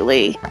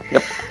 Completely.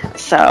 Yep.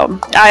 So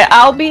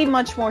I'll be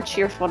much more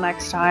cheerful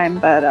next time,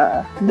 but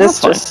this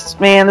That's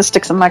fine. this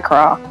sticks in my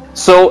craw.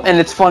 So, and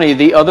it's funny,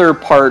 the other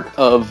part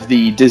of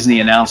the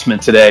Disney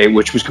announcement today,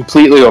 which was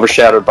completely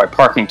overshadowed by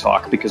Parking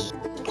Talk, because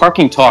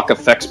Parking Talk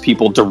affects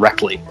people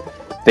directly.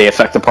 They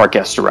affect the park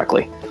guests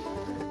directly.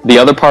 The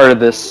other part of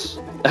this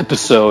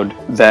episode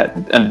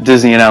that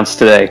Disney announced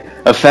today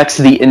affects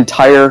the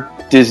entire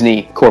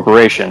Disney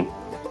Corporation,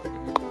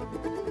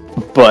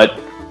 but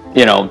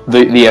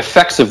the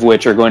effects of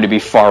which are going to be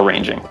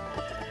far-ranging.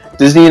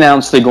 Disney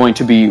announced they're going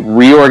to be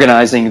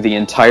reorganizing the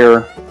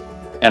entire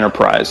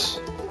enterprise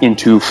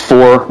into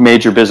 4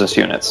 major business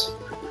units.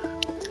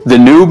 The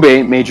new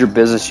major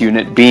business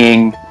unit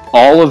being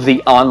all of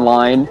the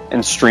online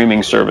and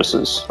streaming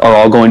services are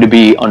all going to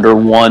be under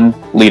one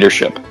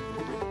leadership,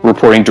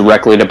 reporting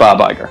directly to Bob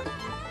Iger.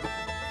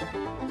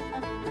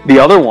 The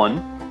other one,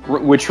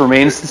 which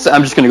remains,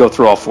 I'm just going to go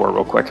through all 4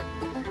 real quick.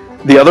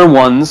 The other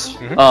ones,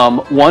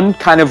 one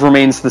kind of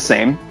remains the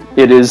same.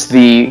 It is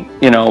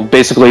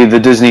basically the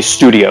Disney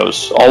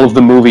studios, all of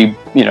the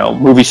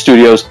movie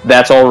studios,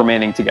 that's all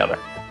remaining together.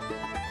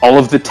 All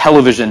of the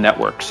television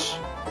networks,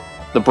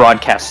 the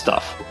broadcast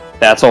stuff,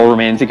 that's all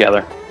remaining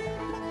together.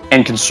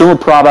 And consumer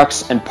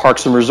products and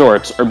parks and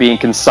resorts are being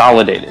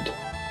consolidated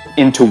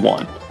into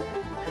one.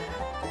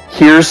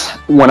 Here's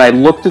when I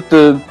looked at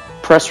the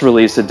press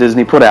release that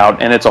Disney put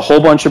out, and it's a whole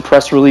bunch of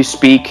press release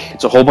speak,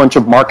 it's a whole bunch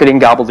of marketing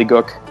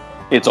gobbledygook,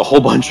 it's a whole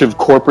bunch of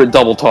corporate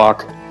double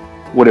talk.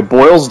 What it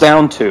boils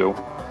down to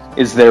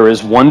is there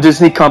is one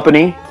Disney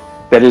company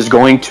that is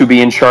going to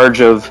be in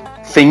charge of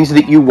things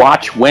that you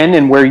watch when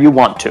and where you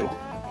want to.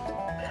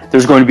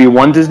 There's going to be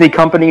one Disney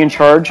company in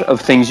charge of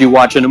things you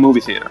watch in a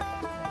movie theater.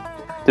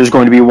 There's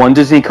going to be one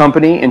Disney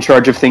company in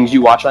charge of things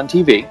you watch on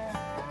TV.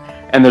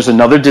 And there's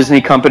another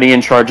Disney company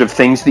in charge of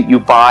things that you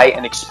buy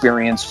and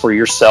experience for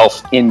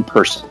yourself in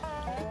person,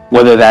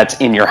 whether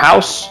that's in your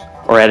house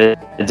or at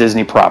a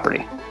Disney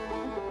property.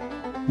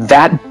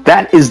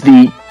 That is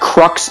the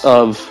crux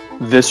of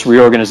this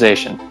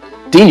reorganization.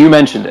 Dean, you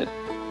mentioned it.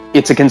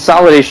 It's a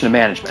consolidation of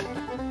management.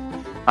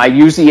 I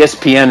use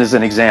ESPN as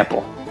an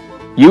example.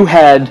 You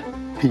had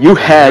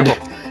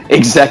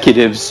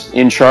executives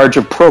in charge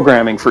of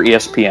programming for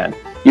ESPN.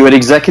 You had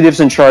executives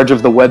in charge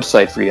of the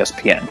website for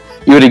ESPN.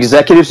 You had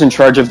executives in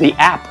charge of the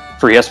app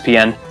for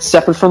ESPN,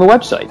 separate from the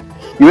website.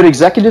 You had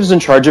executives in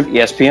charge of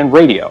ESPN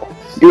Radio.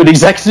 You had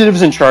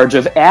executives in charge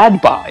of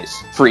ad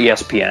buys for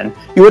ESPN.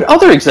 You had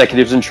other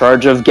executives in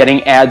charge of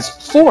getting ads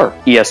for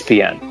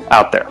ESPN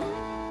out there.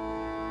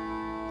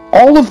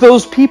 All of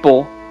those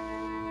people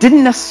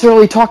didn't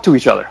necessarily talk to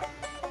each other.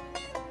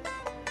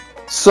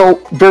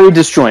 So, very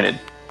disjointed.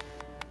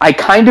 I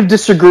kind of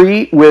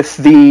disagree with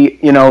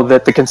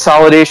that the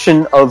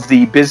consolidation of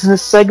the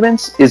business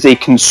segments is a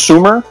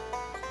consumer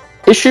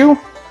issue.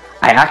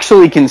 I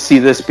actually can see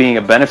this being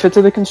a benefit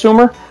to the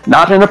consumer,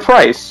 not in a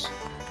price,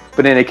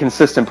 but in a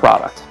consistent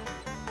product.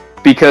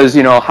 Because,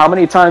 how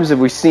many times have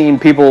we seen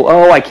people,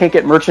 I can't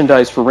get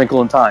merchandise for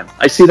Wrinkle in Time.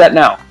 I see that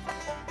now.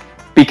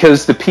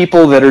 Because the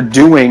people that are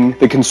doing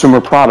the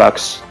consumer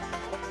products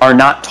are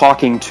not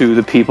talking to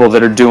the people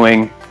that are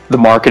doing the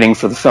marketing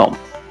for the film.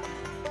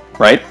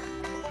 Right?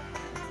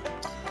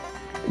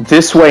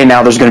 This way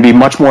now there's going to be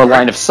much more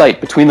line of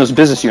sight between those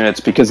business units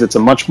because it's a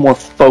much more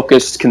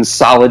focused,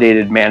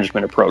 consolidated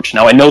management approach.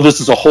 Now, I know this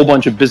is a whole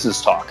bunch of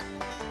business talk.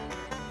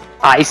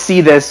 I see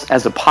this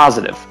as a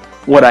positive.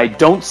 What I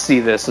don't see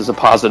this as a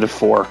positive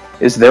for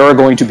is there are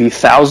going to be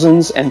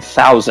thousands and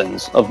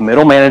thousands of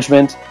middle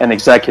management and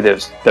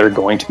executives that are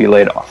going to be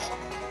laid off.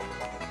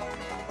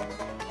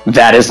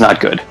 That is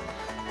not good.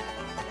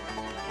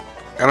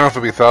 I don't know if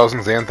it'll be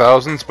thousands and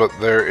thousands, but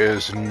there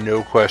is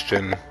no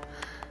question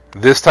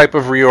this type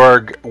of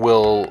reorg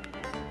will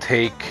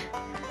take,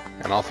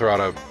 and I'll throw out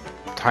a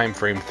time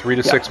frame, 3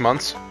 to 6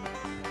 months,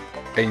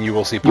 and you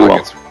will see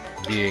pockets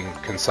being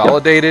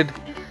consolidated.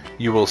 Yep.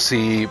 You will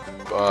see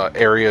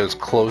areas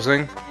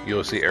closing.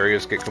 You'll see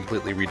areas get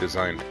completely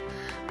redesigned.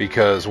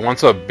 Because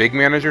once a big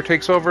manager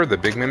takes over, the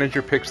big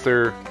manager picks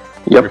their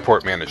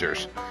report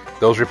managers.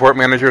 Those report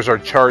managers are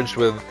charged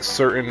with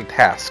certain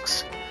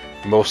tasks.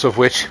 most of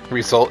which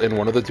result in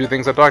one of the two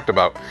things I talked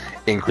about: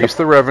 increase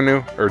the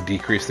revenue or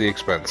decrease the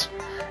expense.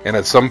 And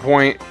at some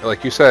point,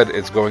 like you said,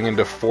 it's going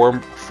into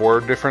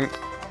four different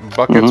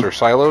buckets or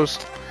silos.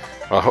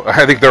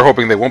 I think they're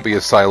hoping they won't be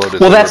as siloed as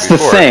well, they that's were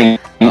the before. thing.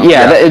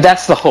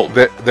 That's the hope.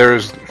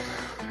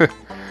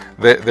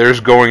 There's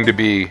going to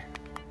be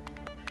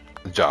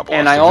job loss.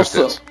 And I It just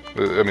also- is.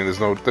 I mean, there's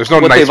no What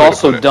nice they've way to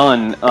also put it.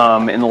 done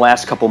in the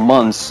last couple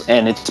months,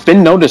 and it's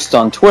been noticed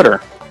on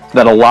Twitter,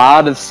 that a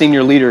lot of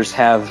senior leaders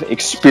have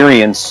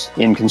experience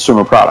in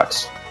consumer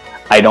products.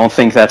 I don't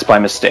think that's by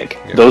mistake.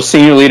 Yeah. Those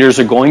senior leaders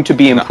are going to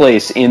be in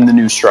place in the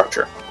new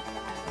structure.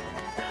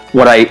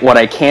 What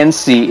I can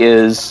see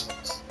is,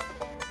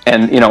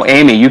 and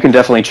Amy, you can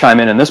definitely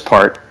chime in this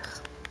part.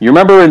 You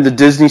remember in the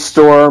Disney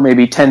store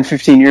maybe 10,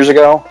 15 years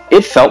ago,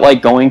 it felt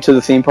like going to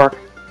the theme park?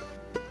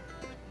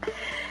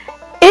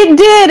 It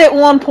did at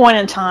one point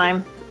in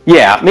time.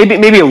 Yeah,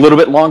 maybe a little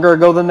bit longer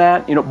ago than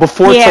that.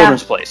 Before Yeah.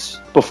 Children's Place.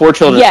 Before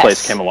Children's Yes.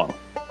 Place came along.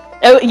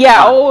 Oh,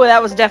 yeah.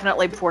 That was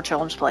definitely before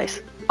Children's Place.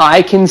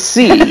 I can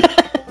see,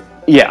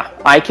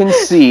 I can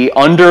see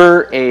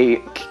under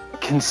a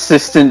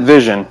consistent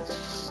vision,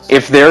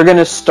 if they're going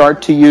to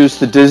start to use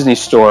the Disney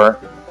store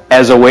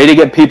as a way to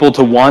get people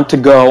to want to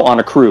go on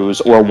a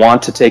cruise or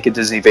want to take a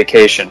Disney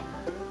vacation,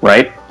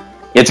 right?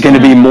 It's going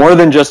to be more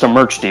than just a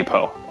merch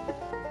depot.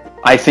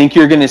 I think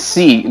you're going to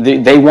see,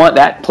 they want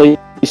that place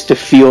to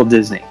feel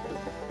Disney.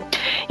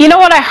 You know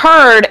what I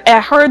heard? I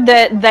heard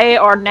that they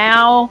are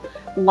now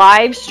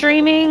live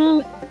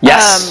streaming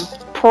Yes.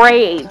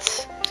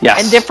 parades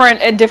Yes.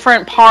 and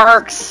different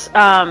parks.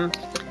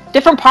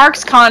 Different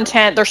parks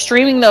content, they're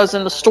streaming those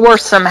in the store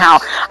somehow.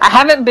 I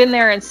haven't been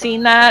there and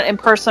seen that in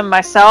person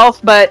myself,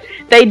 but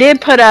they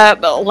did put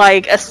up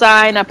like a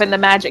sign up in the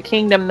Magic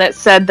Kingdom that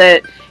said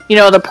that,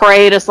 the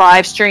parade is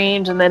live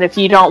streamed, and that if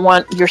you don't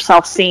want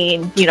yourself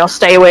seen,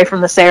 stay away from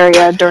this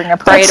area during a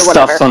parade That or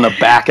whatever. stuff's on the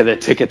back of the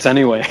tickets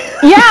anyway.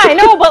 Yeah, I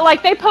know, but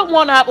like they put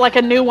one up, like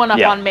a new one up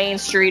Yeah. on Main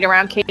Street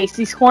around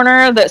Casey's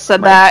Corner that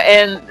said that,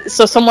 and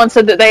so someone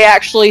said that they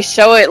actually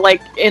show it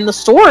like in the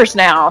stores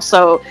now.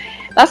 So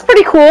that's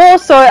pretty cool.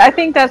 So I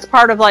think that's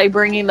part of like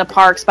bringing the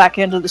parks back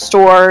into the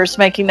stores,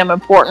 making them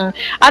important.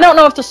 I don't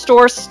know if the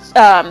stores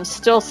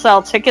still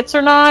sell tickets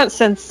or not,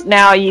 since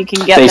now you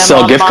can get They them sell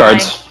online. gift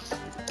cards.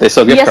 They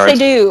sell gift cards. Yes,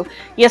 they do.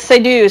 Yes, they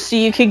do. So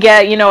you could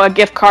get, a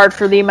gift card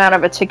for the amount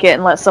of a ticket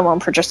and let someone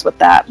purchase with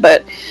that.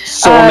 But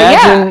So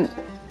imagine,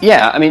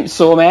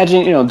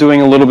 imagine,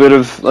 doing a little bit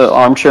of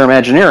armchair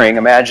Imagineering.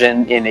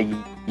 Imagine in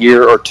a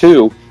year or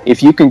two,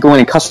 if you can go in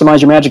and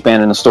customize your Magic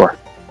Band in the store,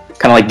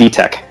 kind of like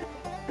D-Tech,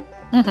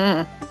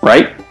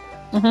 right?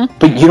 Mm-hmm.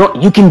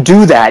 But you can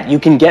do that. You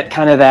can get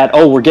kind of that.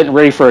 Oh, we're getting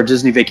ready for our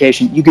Disney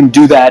vacation. You can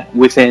do that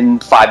within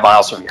 5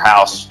 miles of your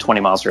house, 20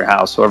 miles of your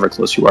house, however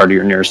close you are to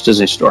your nearest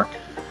Disney store.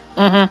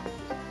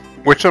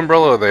 Mm-hmm. Which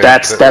umbrella are they?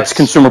 That's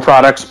consumer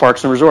products,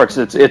 parks and resorts.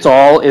 It's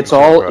all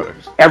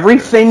products.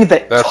 everything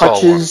that That's all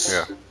one, touches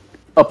yeah.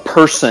 a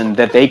person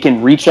that they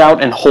can reach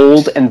out and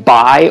hold and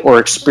buy or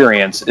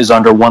experience is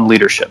under one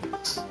leadership.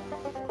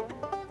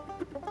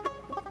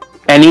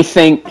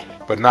 Anything.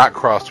 But not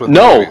crossed with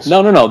No. the movies.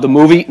 No. The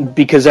movie,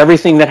 because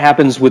everything that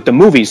happens with the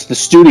movies, the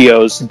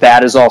studios,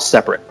 that is all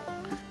separate.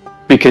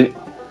 Because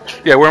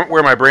Yeah,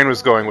 where my brain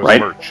was going was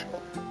Right. merch.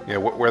 Yeah,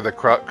 where the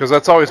because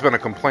that's always been a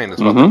complaint is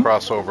about Mm-hmm. the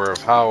crossover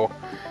of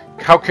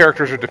how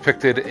characters are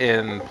depicted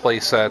in play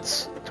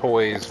sets,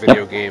 toys,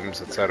 video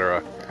games,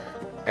 etc.,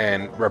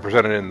 and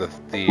represented in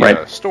the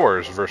Right.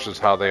 stores versus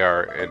how they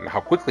are and how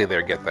quickly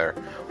they get there.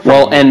 from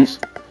Well, the and- movies.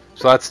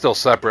 So that's still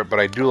separate, but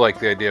I do like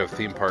the idea of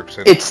theme parks.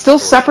 And it's still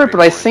stores separate, being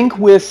but I joined.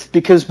 think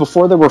because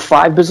before there were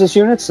 5 business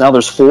units, now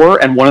there's 4,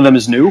 and one of them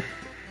is new.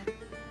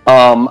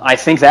 I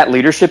think that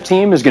leadership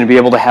team is going to be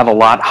able to have a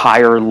lot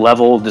higher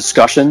level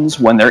discussions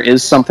when there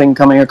is something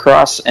coming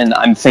across, and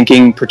I'm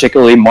thinking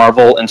particularly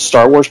Marvel and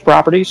Star Wars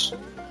properties.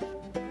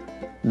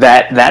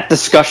 That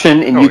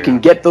discussion, and Oh, you yeah. can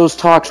get those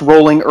talks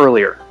rolling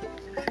earlier.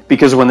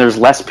 Because when there's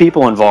less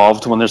people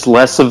involved, when there's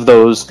less of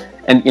those,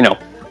 and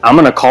I'm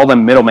going to call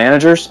them middle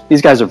managers.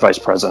 These guys are vice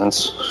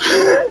presidents.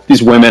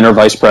 These women are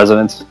vice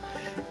presidents.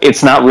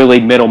 It's not really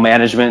middle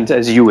management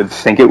as you would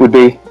think it would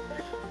be.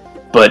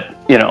 But,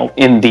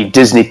 in the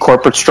Disney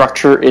corporate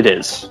structure, it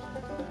is.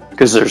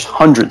 Because there's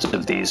hundreds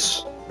of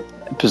these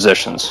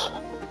positions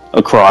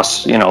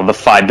across, the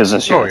 5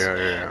 business Oh, units.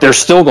 yeah. There's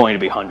still going to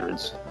be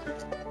hundreds.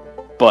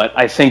 But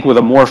I think with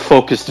a more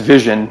focused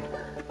vision,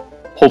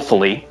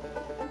 hopefully,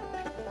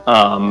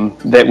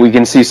 that we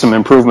can see some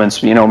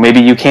improvements. Maybe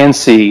you can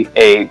see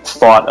a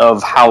thought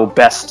of how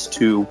best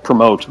to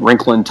promote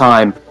Wrinkle in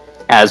Time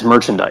as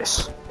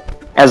merchandise,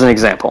 as an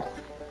example.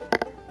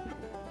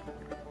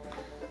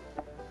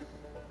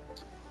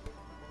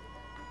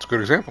 It's a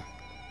good example.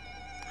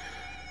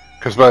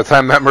 Because by the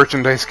time that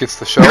merchandise gets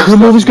the shelves, The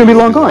movie's gonna be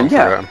long gone, movie's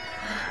yeah. forgotten.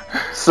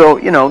 So,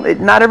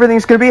 not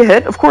everything's going to be a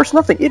hit. Of course,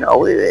 nothing.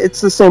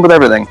 It's the same with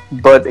everything.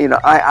 But,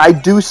 I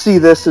do see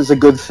this as a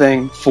good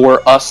thing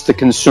for us, the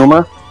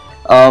consumer.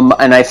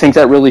 And I think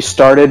that really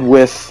started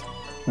with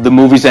the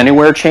Movies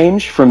Anywhere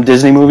change from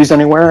Disney Movies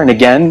Anywhere, and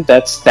again,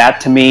 that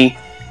to me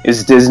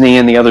is Disney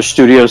and the other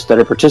studios that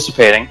are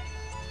participating.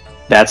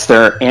 That's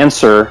their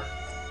answer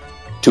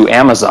to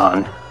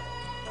Amazon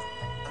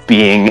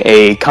being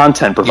a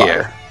content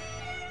provider.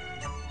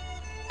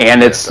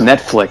 And it's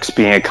Netflix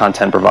being a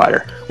content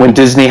provider. When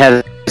Disney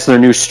has their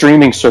new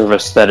streaming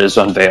service that is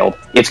unveiled,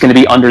 it's going to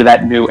be under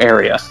that new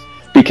area.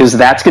 Because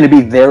that's going to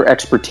be their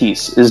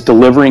expertise, is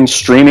delivering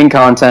streaming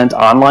content,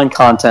 online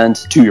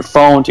content, to your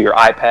phone, to your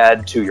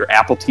iPad, to your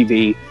Apple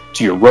TV,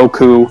 to your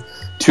Roku,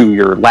 to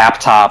your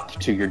laptop,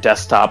 to your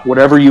desktop,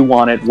 whatever you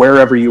want it,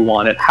 wherever you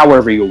want it,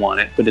 however you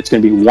want it. But it's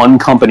going to be one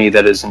company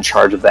that is in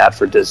charge of that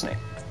for Disney.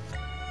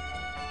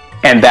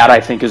 And that, I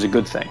think, is a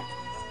good thing.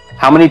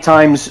 How many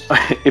times,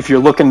 if you're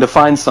looking to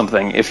find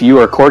something, if you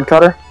are a cord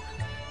cutter,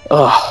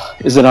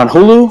 is it on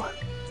Hulu?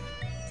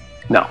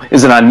 No.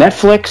 Is it on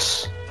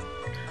Netflix?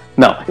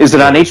 No. Is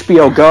it on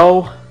HBO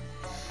Go?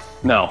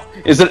 No.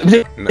 Is it?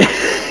 No.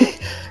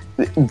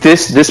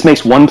 This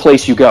makes one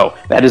place you go.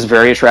 That is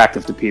very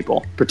attractive to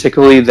people,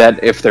 particularly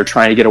that if they're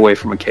trying to get away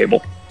from a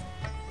cable.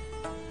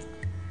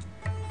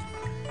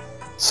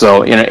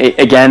 So,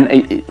 again,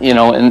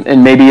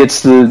 and maybe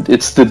it's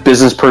the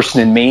business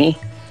person in me.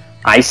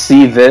 I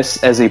see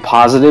this as a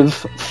positive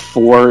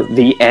for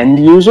the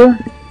end user.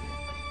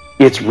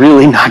 It's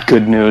really not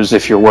good news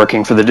if you're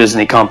working for the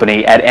Disney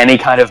company at any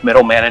kind of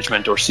middle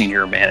management or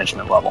senior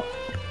management level.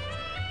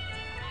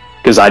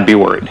 Because I'd be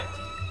worried.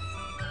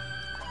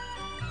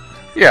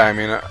 Yeah, I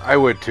mean, I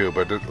would too,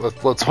 but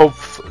let's hope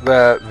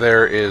that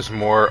there is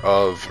more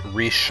of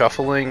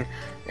reshuffling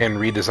and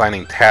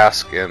redesigning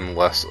tasks and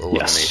less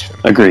elimination.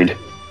 Yes, agreed.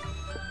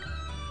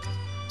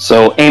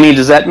 So, Amy,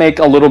 does that make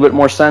a little bit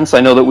more sense?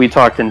 I know that we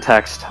talked in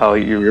text how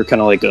you're kind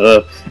of like,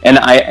 and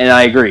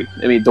I agree.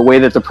 I mean, the way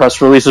that the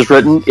press release is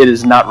written, it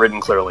is not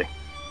written clearly.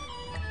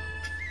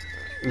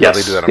 Yeah, yes,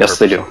 they do that on yes, purpose.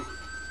 They do.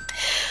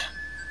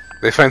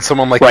 They find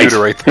someone like you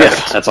to write that. Yeah,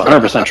 that's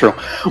 100% true.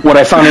 What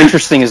I found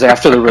interesting is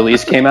after the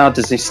release came out,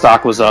 Disney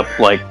stock was up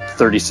like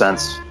 30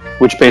 cents,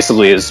 which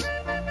basically is,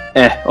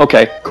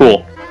 okay,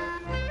 cool.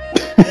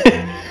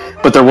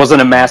 But there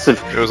wasn't a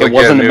massive, it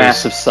wasn't a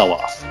massive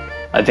sell-off.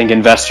 I think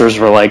investors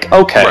were like,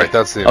 okay, right,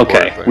 that's the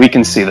important thing. We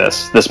can see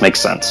this. This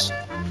makes sense.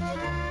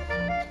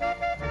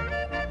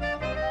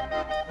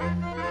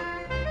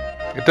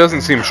 It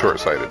doesn't seem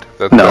short-sighted.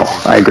 No,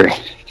 I agree.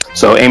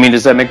 So, Amy,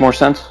 does that make more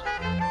sense?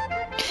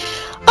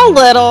 A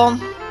little.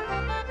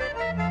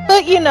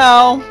 But,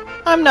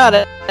 I'm not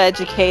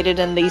educated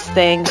in these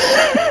things.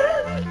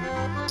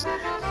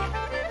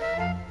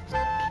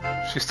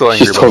 She's still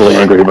angry. She's totally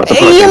angry about the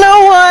podcast. You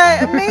know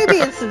what? Maybe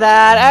it's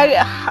that.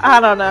 I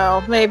don't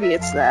know. Maybe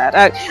it's that.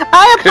 I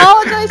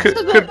apologize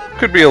to the...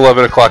 Could be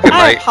 11 o'clock at night.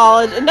 I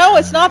apologize. No,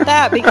 it's not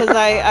that, because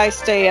I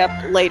stay up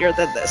later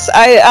than this.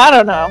 I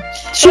don't know.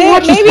 She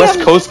watches West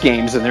Coast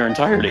games in their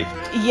entirety.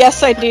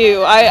 Yes, I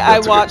do. I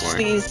watch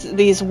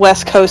these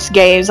West Coast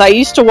games. I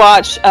used to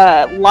watch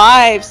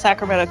live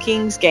Sacramento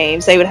Kings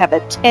games. They would have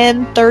a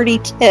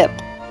 10:30 tip.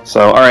 So,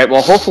 all right,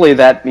 well, hopefully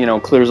that,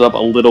 clears up a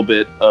little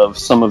bit of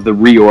some of the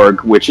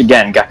reorg, which,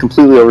 again, got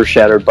completely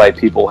overshadowed by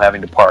people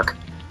having to park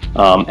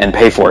and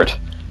pay for it.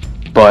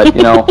 But,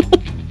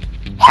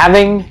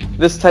 having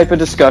this type of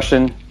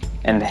discussion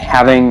and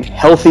having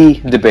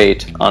healthy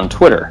debate on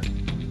Twitter,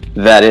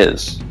 that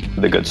is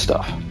the good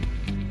stuff.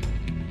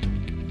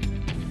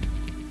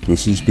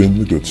 This has been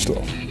The Good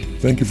Stuff.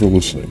 Thank you for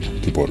listening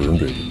to Butter and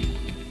Bacon.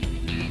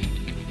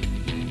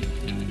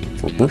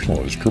 For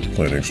personalized trip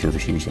planning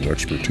services and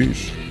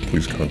expertise,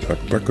 please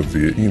contact Becca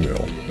via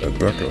email at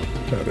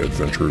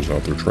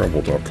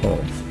becca@adventuresouttheretravel.com,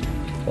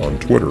 on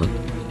Twitter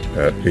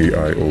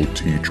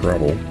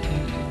 @AIOTtravel,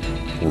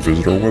 or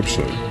visit our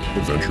website,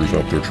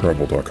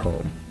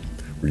 adventuresouttheretravel.com,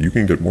 where you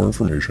can get more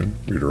information,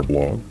 read our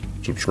blog,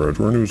 subscribe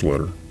to our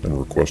newsletter, and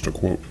request a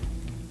quote.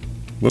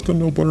 Let them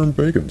know Butter and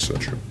Bacon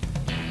sent you.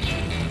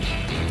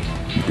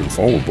 You can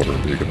follow Butter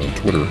and Bacon on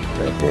Twitter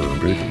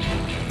 @ButterandBacon,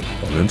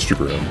 on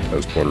Instagram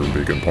as Butter and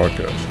Bacon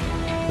Podcast,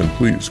 and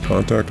please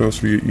contact us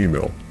via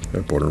email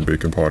at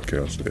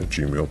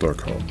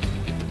butterandbaconpodcast@gmail.com.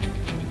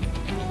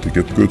 To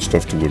get the good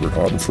stuff delivered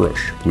hot and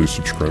fresh, please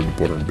subscribe to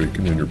Butter and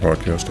Bacon in your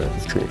podcast app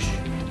of choice.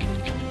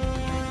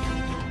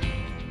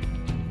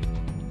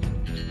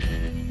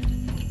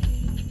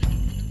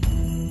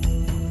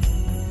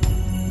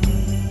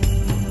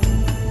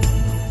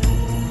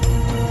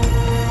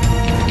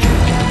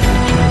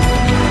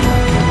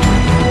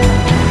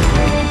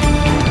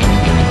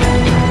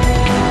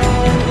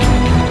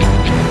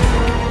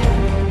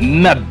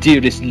 My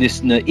dearest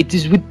listener, it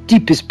is with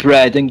deepest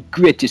pride and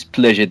greatest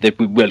pleasure that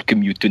we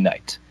welcome you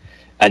tonight.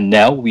 And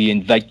now we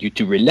invite you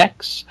to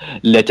relax.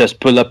 Let us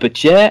pull up a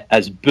chair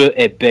as Beurre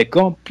et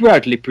Bacon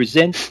proudly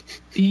presents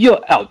your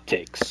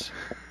outtakes.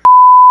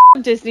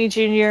 Disney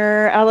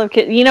Junior. I love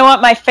kids. You know what?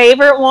 My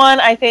favorite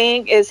one, I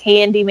think, is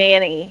Handy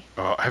Manny.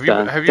 Have you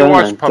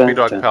watched Puppy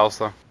Dog Pals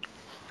though?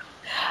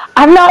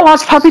 I've not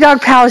watched Puppy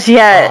Dog Pals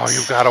yet. Oh,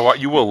 you gotta watch.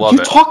 You will love it.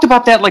 You talked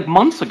about that like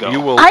months ago. You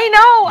will. I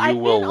know. You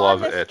will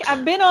love it.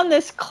 I've been on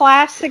this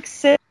classic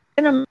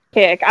cinema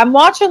kick. I'm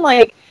watching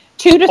like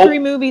 2 to 3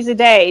 movies a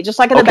day, just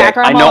like in the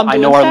background. I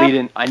know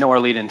our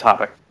lead-in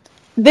topic.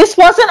 This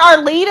wasn't our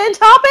lead-in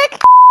topic?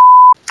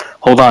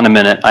 Hold on a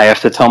minute. I have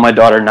to tell my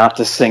daughter not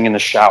to sing in the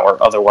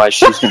shower, otherwise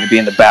she's going to be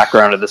in the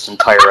background of this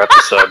entire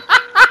episode.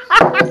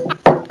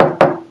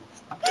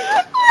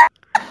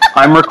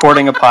 I'm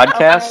recording a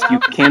podcast. You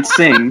can't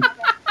sing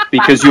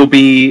because you'll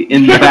be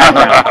in the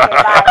background.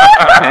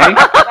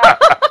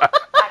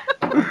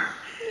 Okay?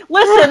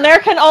 Listen, there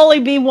can only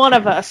be one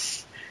of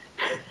us.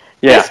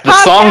 Yeah, the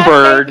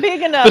songbird.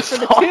 Big enough for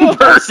the two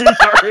of us. Is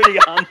already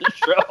on the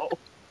show.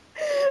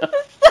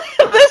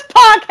 This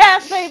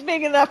podcast ain't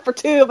big enough for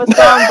 2 of us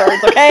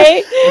songbirds,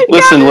 okay?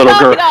 Listen, little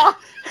girl.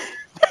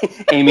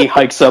 Amy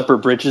hikes up her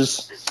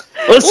britches.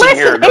 Listen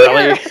here,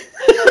 girlie.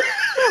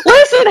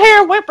 Listen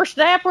here,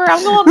 whippersnapper.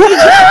 I'm going to need you.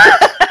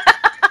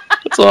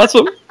 That's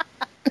awesome.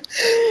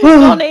 I'm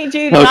going to need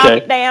you to knock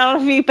it down a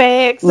few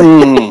pegs.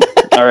 All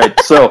right,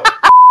 so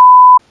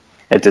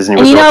at Disney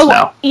Resorts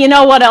now. You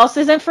know what else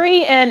isn't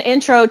free? An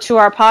intro to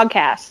our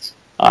podcast.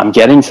 I'm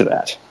getting to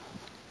that.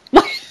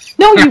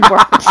 No, you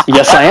weren't.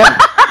 Yes, I am.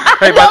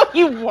 Hey, no,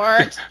 you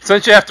weren't.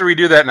 Since you have to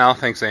redo that now,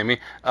 thanks, Amy.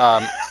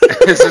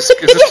 Is this...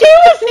 He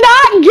was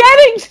not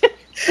getting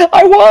to...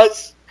 I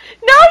was.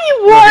 No,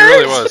 you weren't. He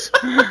really was.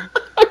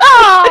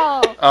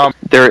 Oh.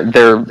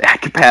 They're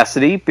at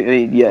capacity.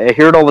 Yeah, I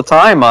hear it all the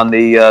time on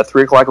the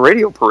 3 o'clock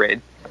radio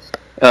parade.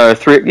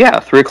 3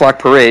 o'clock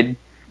parade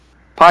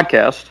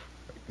podcast.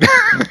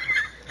 I'm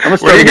gonna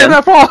start again.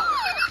 That, Paul?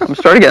 I'm gonna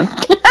start again.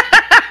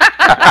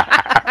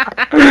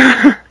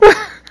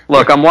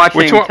 Look, I'm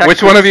watching.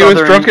 Which one of you is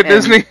drunk at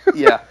Disney?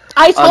 Yeah.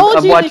 I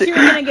told you that you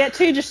were going to get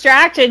too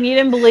distracted and you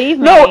didn't believe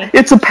me. No,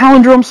 it's a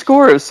palindrome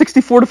score. It was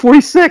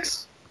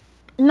 64-46.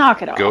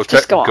 Knock it off. Go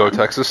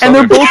Texas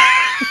Southern. And they're both...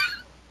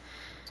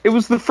 It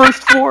was the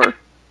first 4.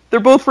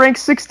 They're both ranked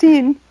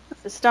 16.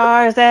 The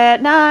stars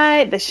at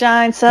night, they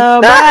shine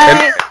so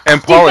bright.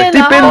 And Paulie,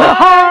 deep in the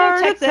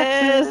heart of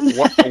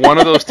Texas. One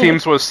of those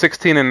teams was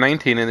 16 and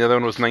 19, and the other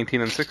one was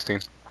 19 and 16.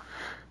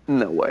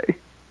 No way.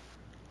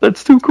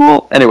 That's too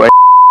cool. Anyway.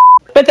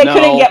 But they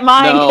couldn't get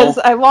mine because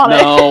I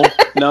wanted it.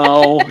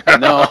 No,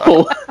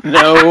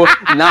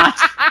 not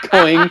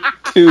going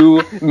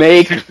to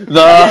make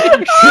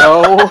the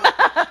show.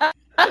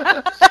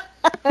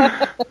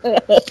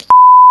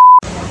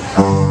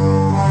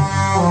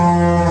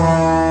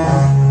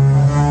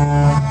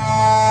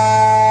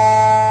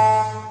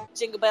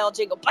 Jingle bell,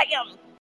 jingle bam.